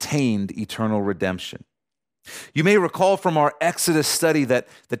 having obtained eternal redemption. You may recall from our Exodus study that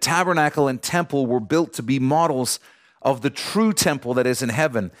the tabernacle and temple were built to be models of the true temple that is in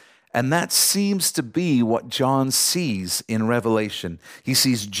heaven. And that seems to be what John sees in Revelation. He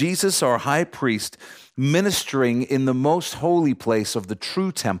sees Jesus, our high priest, ministering in the most holy place of the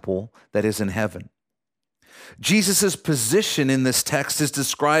true temple that is in heaven. Jesus' position in this text is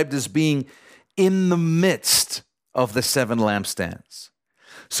described as being in the midst of the seven lampstands.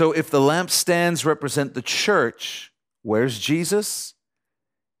 So if the lampstands represent the church, where's Jesus?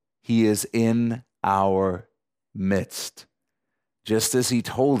 He is in our midst, just as he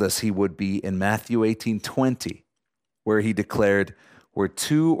told us he would be in Matthew 18:20, where he declared, where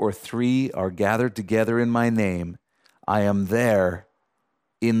two or three are gathered together in my name, I am there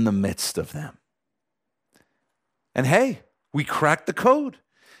in the midst of them. And hey, we cracked the code,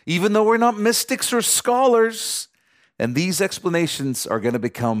 even though we're not mystics or scholars. And these explanations are going to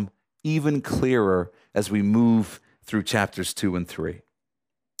become even clearer as we move through chapters 2 and 3.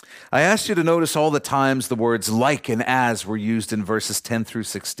 I asked you to notice all the times the words like and as were used in verses 10 through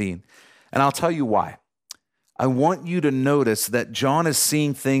 16. And I'll tell you why. I want you to notice that John is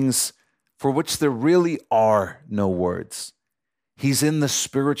seeing things for which there really are no words. He's in the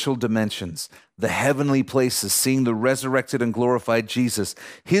spiritual dimensions, the heavenly places, seeing the resurrected and glorified Jesus.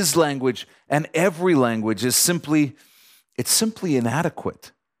 His language and every language is simply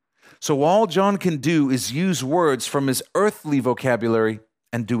inadequate. So all John can do is use words from his earthly vocabulary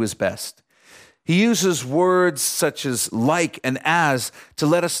and do his best. He uses words such as like and as to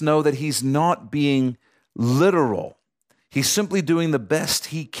let us know that he's not being literal. He's simply doing the best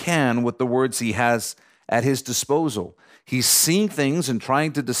he can with the words he has at his disposal. He's seeing things and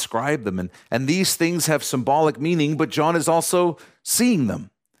trying to describe them, and these things have symbolic meaning, but John is also seeing them.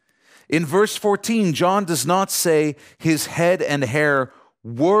 In verse 14, John does not say his head and hair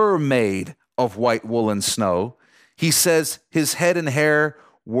were made of white wool and snow. He says his head and hair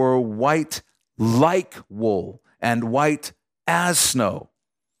were white like wool and white as snow.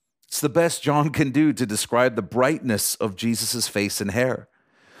 It's the best John can do to describe the brightness of Jesus' face and hair.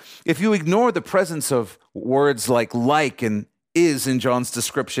 If you ignore the presence of words like and is in John's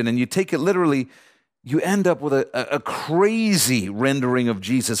description and you take it literally, you end up with a crazy rendering of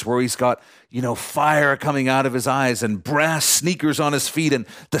Jesus where he's got, fire coming out of his eyes and brass sneakers on his feet and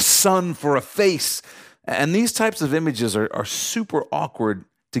the sun for a face. And these types of images are super awkward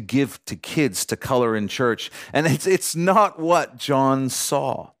to give to kids to color in church. And it's not what John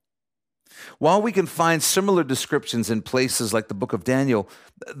saw. While we can find similar descriptions in places like the book of Daniel,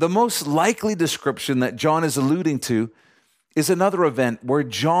 the most likely description that John is alluding to is another event where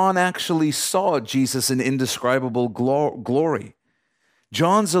John actually saw Jesus in indescribable glory.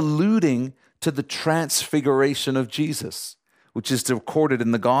 John's alluding to the transfiguration of Jesus, which is recorded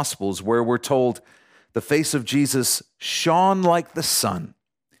in the Gospels, where we're told the face of Jesus shone like the sun,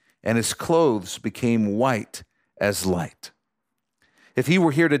 and his clothes became white as light. If he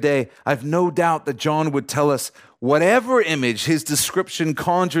were here today, I've no doubt that John would tell us whatever image his description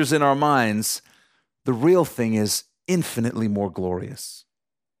conjures in our minds, the real thing is infinitely more glorious.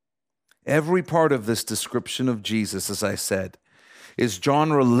 Every part of this description of Jesus, as I said, is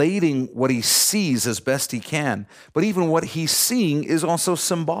John relating what he sees as best he can, but even what he's seeing is also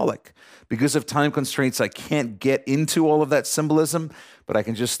symbolic. Because of time constraints, I can't get into all of that symbolism, but I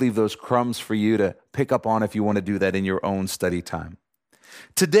can just leave those crumbs for you to pick up on if you want to do that in your own study time.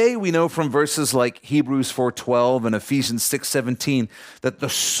 Today, we know from verses like Hebrews 4:12 and Ephesians 6:17 that the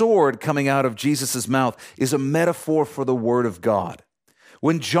sword coming out of Jesus' mouth is a metaphor for the word of God.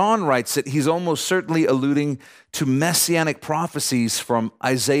 When John writes it, he's almost certainly alluding to messianic prophecies from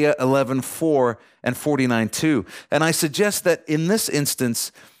Isaiah 11:4 and 49:2. And I suggest that in this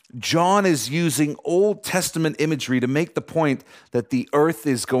instance, John is using Old Testament imagery to make the point that the earth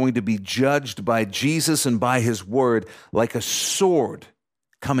is going to be judged by Jesus and by his word like a sword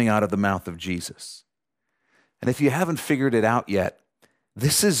coming out of the mouth of Jesus. And if you haven't figured it out yet,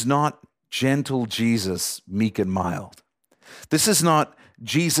 this is not gentle Jesus, meek and mild. This is not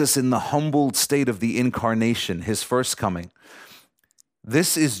Jesus in the humbled state of the incarnation, his first coming.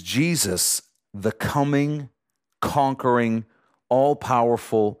 This is Jesus, the coming, conquering,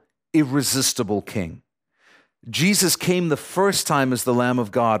 all-powerful, irresistible King. Jesus came the first time as the Lamb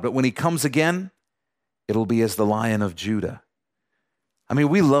of God, but when he comes again, it'll be as the Lion of Judah. I mean,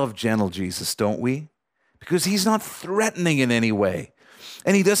 we love gentle Jesus, don't we? Because he's not threatening in any way,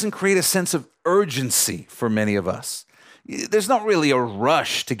 and he doesn't create a sense of urgency for many of us. There's not really a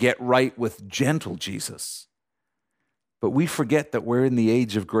rush to get right with gentle Jesus. But we forget that we're in the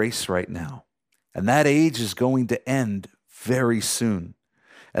age of grace right now, and that age is going to end very soon.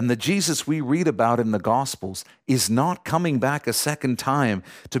 And the Jesus we read about in the Gospels is not coming back a second time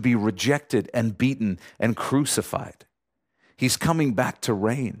to be rejected and beaten and crucified. He's coming back to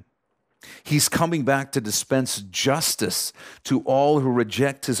reign. He's coming back to dispense justice to all who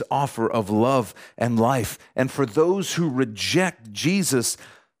reject his offer of love and life. And for those who reject Jesus,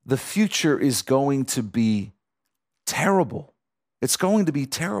 the future is going to be terrible. It's going to be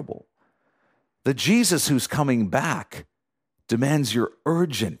terrible. The Jesus who's coming back demands your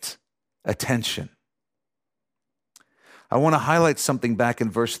urgent attention. I want to highlight something back in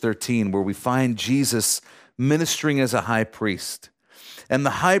verse 13 where we find Jesus ministering as a high priest. And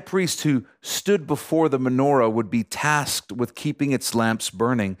the high priest who stood before the menorah would be tasked with keeping its lamps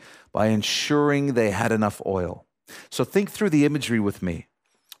burning by ensuring they had enough oil. So think through the imagery with me.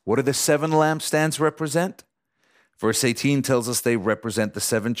 What do the 7 lampstands represent? Verse 18 tells us they represent the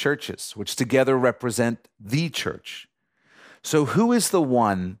 7 churches, which together represent the church. So who is the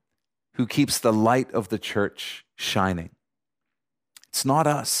one who keeps the light of the church shining? It's not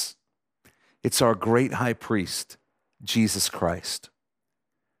us. It's our great high priest, Jesus Christ.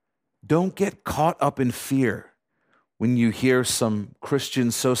 Don't get caught up in fear when you hear some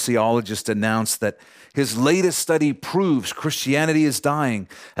Christian sociologist announce that his latest study proves Christianity is dying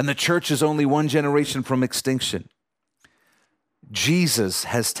and the church is only one generation from extinction. Jesus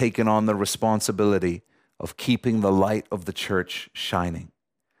has taken on the responsibility of keeping the light of the church shining.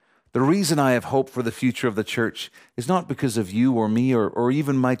 The reason I have hope for the future of the church is not because of you or me or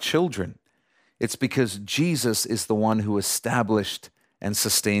even my children. It's because Jesus is the one who established and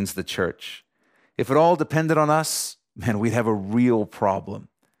sustains the church. If it all depended on us, man, we'd have a real problem.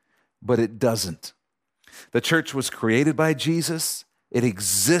 But it doesn't. The church was created by Jesus, it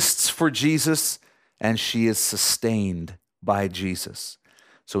exists for Jesus, and she is sustained by Jesus.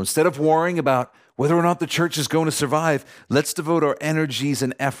 So instead of worrying about whether or not the church is going to survive, let's devote our energies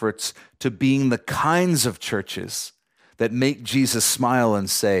and efforts to being the kinds of churches that make Jesus smile and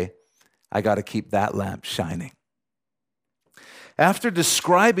say, I got to keep that lamp shining. After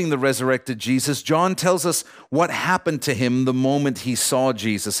describing the resurrected Jesus, John tells us what happened to him the moment he saw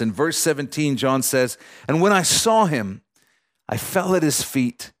Jesus. In verse 17, John says, and when I saw him, I fell at his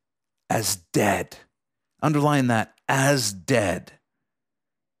feet as dead. Underline that, as dead.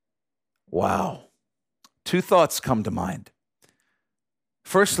 Wow. 2 thoughts come to mind.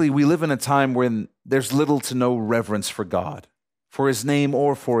 Firstly, we live in a time when there's little to no reverence for God, for his name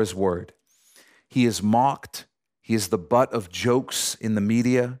or for his word. He is mocked. He is the butt of jokes in the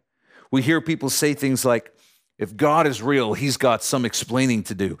media. We hear people say things like, if God is real, he's got some explaining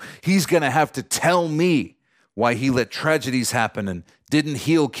to do. He's going to have to tell me why he let tragedies happen and didn't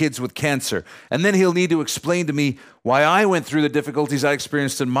heal kids with cancer. And then he'll need to explain to me why I went through the difficulties I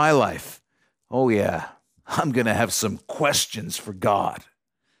experienced in my life. Oh yeah, I'm going to have some questions for God.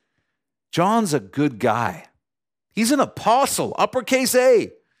 John's a good guy. He's an apostle, uppercase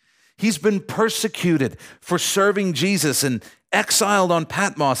A. He's been persecuted for serving Jesus and exiled on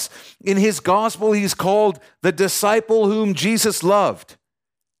Patmos. In his gospel, he's called the disciple whom Jesus loved.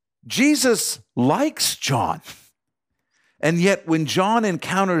 Jesus likes John. And yet when John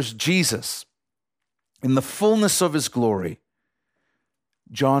encounters Jesus in the fullness of his glory,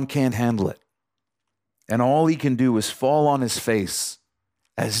 John can't handle it. And all he can do is fall on his face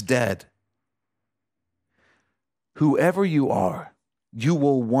as dead. Whoever you are, you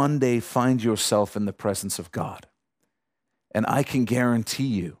will one day find yourself in the presence of God. And I can guarantee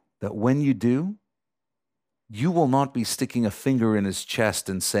you that when you do, you will not be sticking a finger in his chest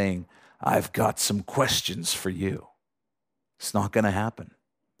and saying, I've got some questions for you. It's not going to happen.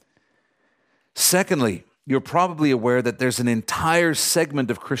 Secondly, you're probably aware that there's an entire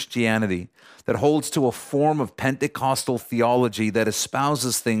segment of Christianity that holds to a form of Pentecostal theology that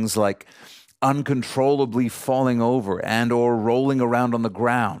espouses things like uncontrollably falling over and or rolling around on the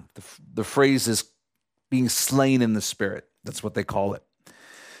ground. The phrase is being slain in the Spirit. That's what they call it.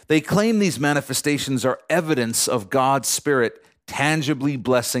 They claim these manifestations are evidence of God's Spirit tangibly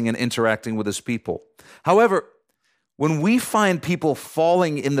blessing and interacting with his people. However, when we find people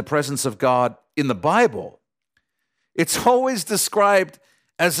falling in the presence of God in the Bible, it's always described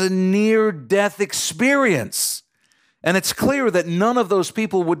as a near-death experience. And it's clear that none of those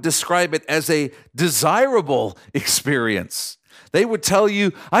people would describe it as a desirable experience. They would tell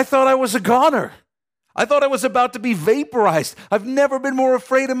you, I thought I was a goner. I thought I was about to be vaporized. I've never been more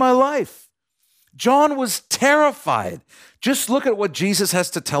afraid in my life. John was terrified. Just look at what Jesus has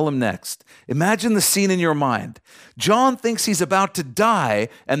to tell him next. Imagine the scene in your mind. John thinks he's about to die,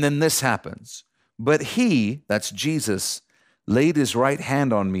 and then this happens. But he, that's Jesus, laid his right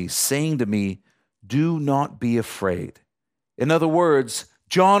hand on me, saying to me, do not be afraid. In other words,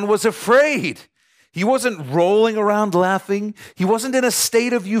 John was afraid. He wasn't rolling around laughing. He wasn't in a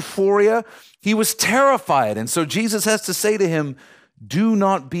state of euphoria. He was terrified. And so Jesus has to say to him, do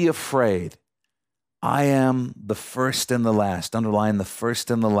not be afraid. I am the first and the last. Underline the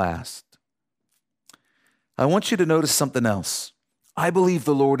first and the last. I want you to notice something else. I believe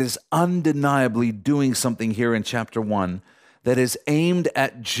the Lord is undeniably doing something here in chapter 1 that is aimed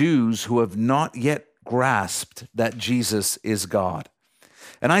at Jews who have not yet grasped that Jesus is God.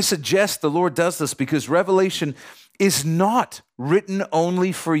 And I suggest the Lord does this because Revelation is not written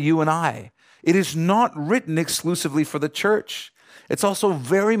only for you and I. It is not written exclusively for the church. It's also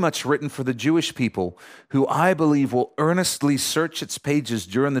very much written for the Jewish people who I believe will earnestly search its pages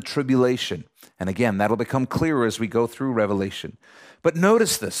during the tribulation. And again, that'll become clearer as we go through Revelation. But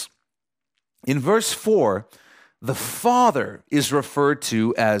notice this. In verse 4, the Father is referred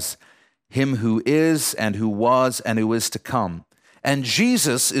to as him who is and who was and who is to come. And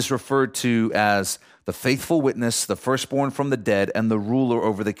Jesus is referred to as the faithful witness, the firstborn from the dead, and the ruler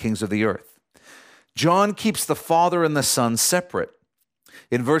over the kings of the earth. John keeps the Father and the Son separate.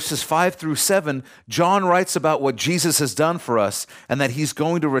 In verses 5 through 7, John writes about what Jesus has done for us and that he's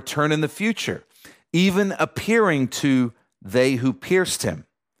going to return in the future, even appearing to they who pierced him,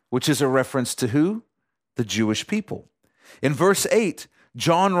 which is a reference to who? The Jewish people. In verse 8,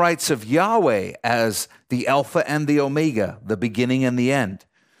 John writes of Yahweh as the Alpha and the Omega, the beginning and the end.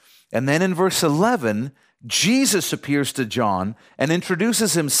 And then in verse 11, Jesus appears to John and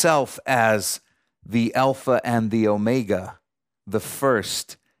introduces himself as the Alpha and the Omega, the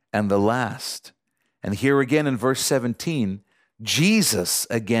first and the last. And here again in verse 17, Jesus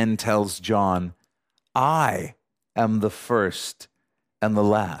again tells John, I am the first and the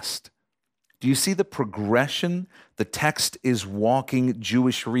last. Do you see the progression the text is walking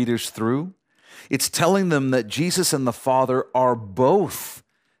Jewish readers through? It's telling them that Jesus and the Father are both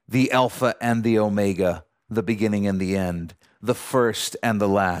the Alpha and the Omega, the beginning and the end, the first and the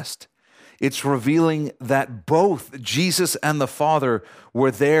last. It's revealing that both Jesus and the Father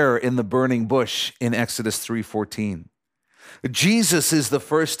were there in the burning bush in Exodus 3:14. Jesus is the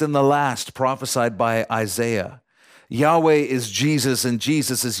first and the last prophesied by Isaiah. Yahweh is Jesus and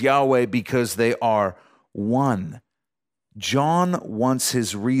Jesus is Yahweh because they are one. John wants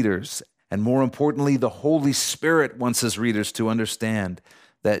his readers, and more importantly, the Holy Spirit wants his readers to understand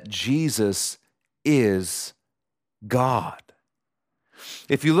that Jesus is God.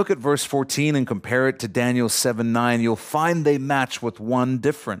 If you look at verse 14 and compare it to Daniel 7:9, you'll find they match with one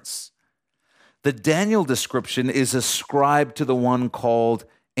difference. The Daniel description is ascribed to the one called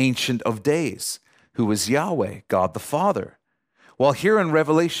Ancient of Days, who is Yahweh, God the Father. While here in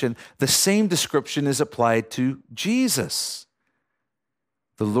Revelation, the same description is applied to Jesus.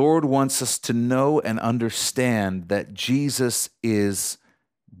 The Lord wants us to know and understand that Jesus is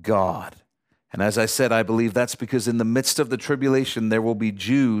God. And as I said, I believe that's because in the midst of the tribulation, there will be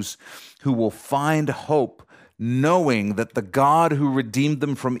Jews who will find hope knowing that the God who redeemed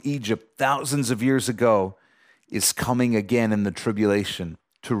them from Egypt thousands of years ago is coming again in the tribulation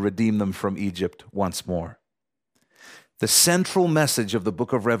to redeem them from Egypt once more. The central message of the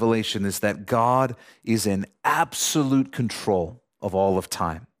book of Revelation is that God is in absolute control of all of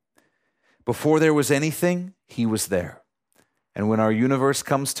time. Before there was anything, he was there. And when our universe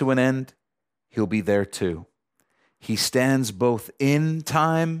comes to an end, he'll be there too. He stands both in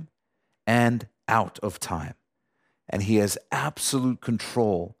time and out of time. And he has absolute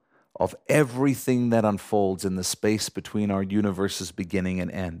control of everything that unfolds in the space between our universe's beginning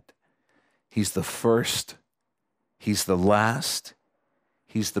and end. He's the first, he's the last,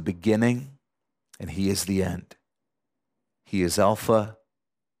 he's the beginning, and he is the end. He is Alpha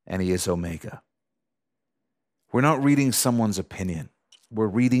and he is Omega. We're not reading someone's opinion. We're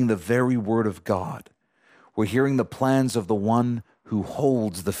reading the very word of God. We're hearing the plans of the one who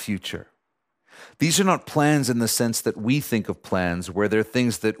holds the future. These are not plans in the sense that we think of plans, where they're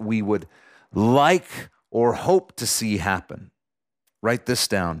things that we would like or hope to see happen. Write this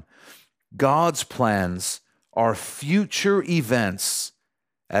down. God's plans are future events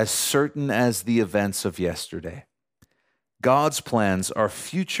as certain as the events of yesterday. God's plans are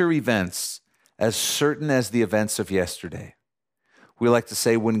future events as certain as the events of yesterday. We like to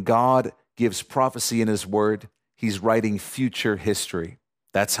say when God gives prophecy in his word, he's writing future history.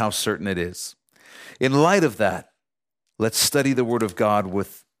 That's how certain it is. In light of that, let's study the word of God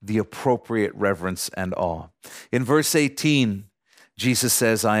with the appropriate reverence and awe. In verse 18, Jesus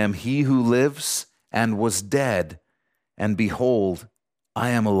says, I am he who lives and was dead, and behold, I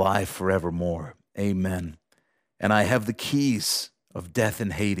am alive forevermore. Amen. And I have the keys of death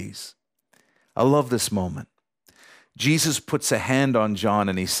and Hades. I love this moment. Jesus puts a hand on John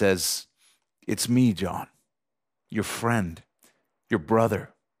and he says, it's me, John, your friend, your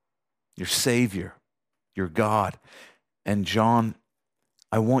brother, your Savior, your God. And John,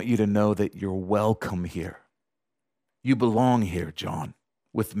 I want you to know that you're welcome here. You belong here, John,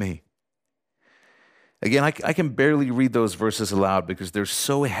 with me. Again, I can barely read those verses aloud because they're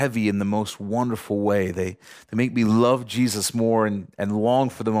so heavy in the most wonderful way. They make me love Jesus more and long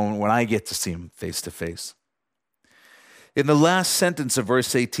for the moment when I get to see him face to face. In the last sentence of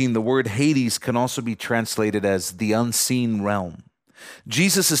verse 18, the word Hades can also be translated as the unseen realm.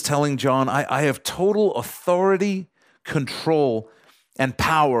 Jesus is telling John, I have total authority, control, and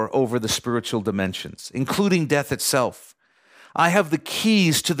power over the spiritual dimensions, including death itself. I have the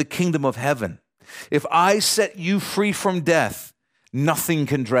keys to the kingdom of heaven. If I set you free from death, nothing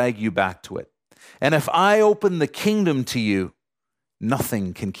can drag you back to it. And if I open the kingdom to you,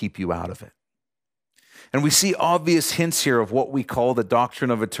 nothing can keep you out of it. And we see obvious hints here of what we call the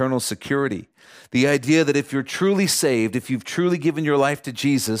doctrine of eternal security. The idea that if you're truly saved, if you've truly given your life to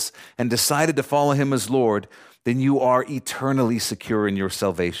Jesus and decided to follow him as Lord, then you are eternally secure in your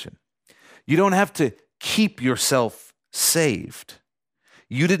salvation. You don't have to keep yourself saved.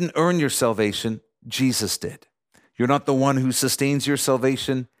 You didn't earn your salvation, Jesus did. You're not the one who sustains your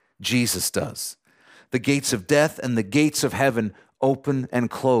salvation, Jesus does. The gates of death and the gates of heaven open and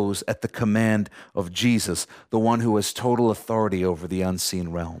close at the command of Jesus, the one who has total authority over the unseen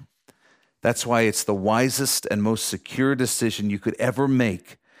realm. That's why it's the wisest and most secure decision you could ever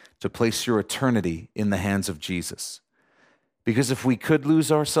make to place your eternity in the hands of Jesus. Because if we could lose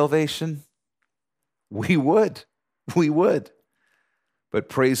our salvation, we would. We would. But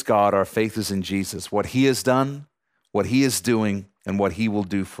praise God, our faith is in Jesus, what he has done, what he is doing, and what he will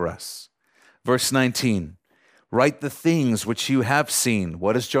do for us. Verse 19, write the things which you have seen.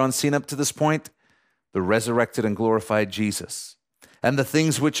 What has John seen up to this point? The resurrected and glorified Jesus. And the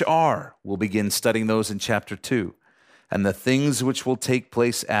things which are, we'll begin studying those in chapter 2. And the things which will take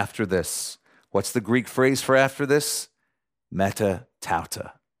place after this. What's the Greek phrase for after this? Meta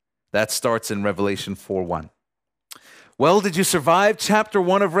tauta. That starts in Revelation 4:1. Well, did you survive chapter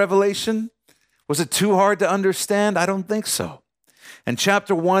 1 of Revelation? Was it too hard to understand? I don't think so. And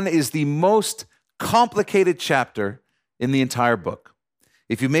chapter 1 is the most complicated chapter in the entire book.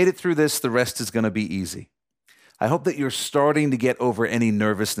 If you made it through this, the rest is going to be easy. I hope that you're starting to get over any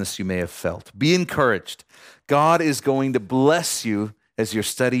nervousness you may have felt. Be encouraged. God is going to bless you as you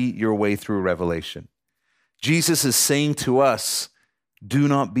study your way through Revelation. Jesus is saying to us, do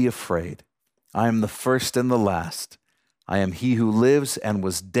not be afraid. I am the first and the last. I am he who lives and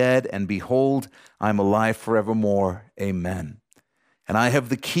was dead, and behold, I am alive forevermore. Amen. And I have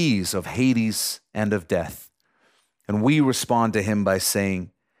the keys of Hades and of death. And we respond to him by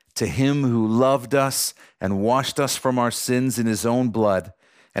saying, to him who loved us and washed us from our sins in his own blood,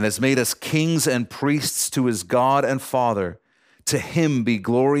 and has made us kings and priests to his God and Father, to him be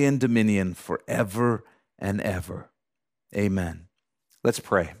glory and dominion forever and ever. Amen. Let's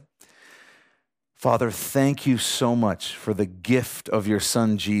pray. Father, thank you so much for the gift of your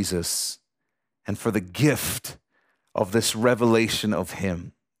Son, Jesus, and for the gift of this revelation of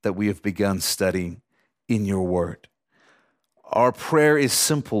him that we have begun studying in your word. Our prayer is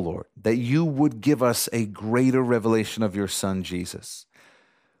simple, Lord, that you would give us a greater revelation of your Son, Jesus.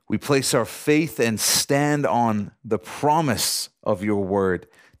 We place our faith and stand on the promise of your word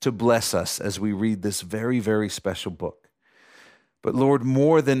to bless us as we read this very, very special book. But Lord,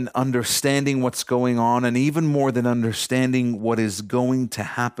 more than understanding what's going on, and even more than understanding what is going to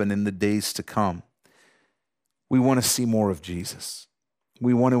happen in the days to come, we want to see more of Jesus.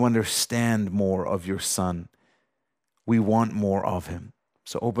 We want to understand more of your Son. We want more of him.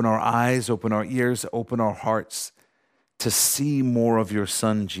 So open our eyes, open our ears, open our hearts to see more of your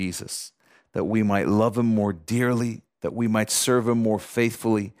Son, Jesus, that we might love him more dearly, that we might serve him more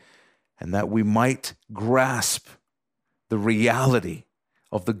faithfully, and that we might grasp the reality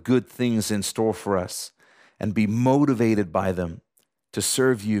of the good things in store for us and be motivated by them to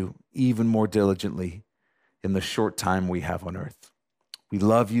serve you even more diligently in the short time we have on earth. We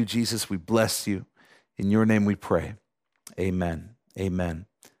love you, Jesus. We bless you. In your name we pray. Amen. Amen.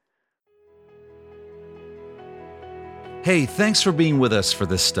 Hey, thanks for being with us for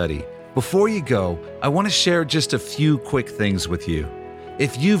this study. Before you go, I want to share just a few quick things with you.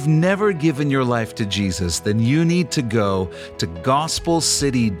 If you've never given your life to Jesus, then you need to go to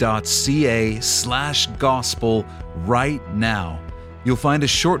gospelcity.ca/gospel right now. You'll find a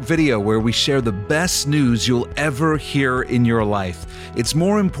short video where we share the best news you'll ever hear in your life. It's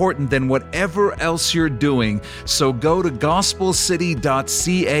more important than whatever else you're doing, so go to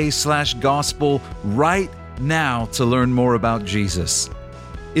gospelcity.ca/gospel right now to learn more about Jesus.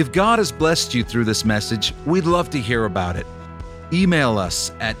 If God has blessed you through this message, we'd love to hear about it. Email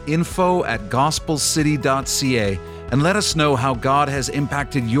us at info@gospelcity.ca and let us know how God has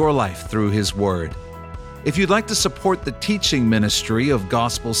impacted your life through His Word. If you'd like to support the teaching ministry of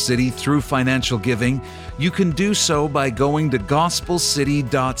Gospel City through financial giving, you can do so by going to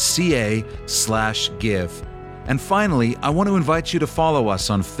gospelcity.ca/give. And finally, I want to invite you to follow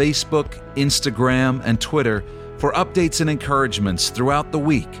us on Facebook, Instagram, and Twitter for updates and encouragements throughout the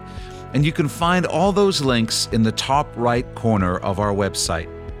week. And you can find all those links in the top right corner of our website.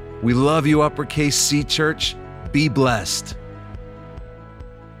 We love you, Uppercase C Church. Be blessed.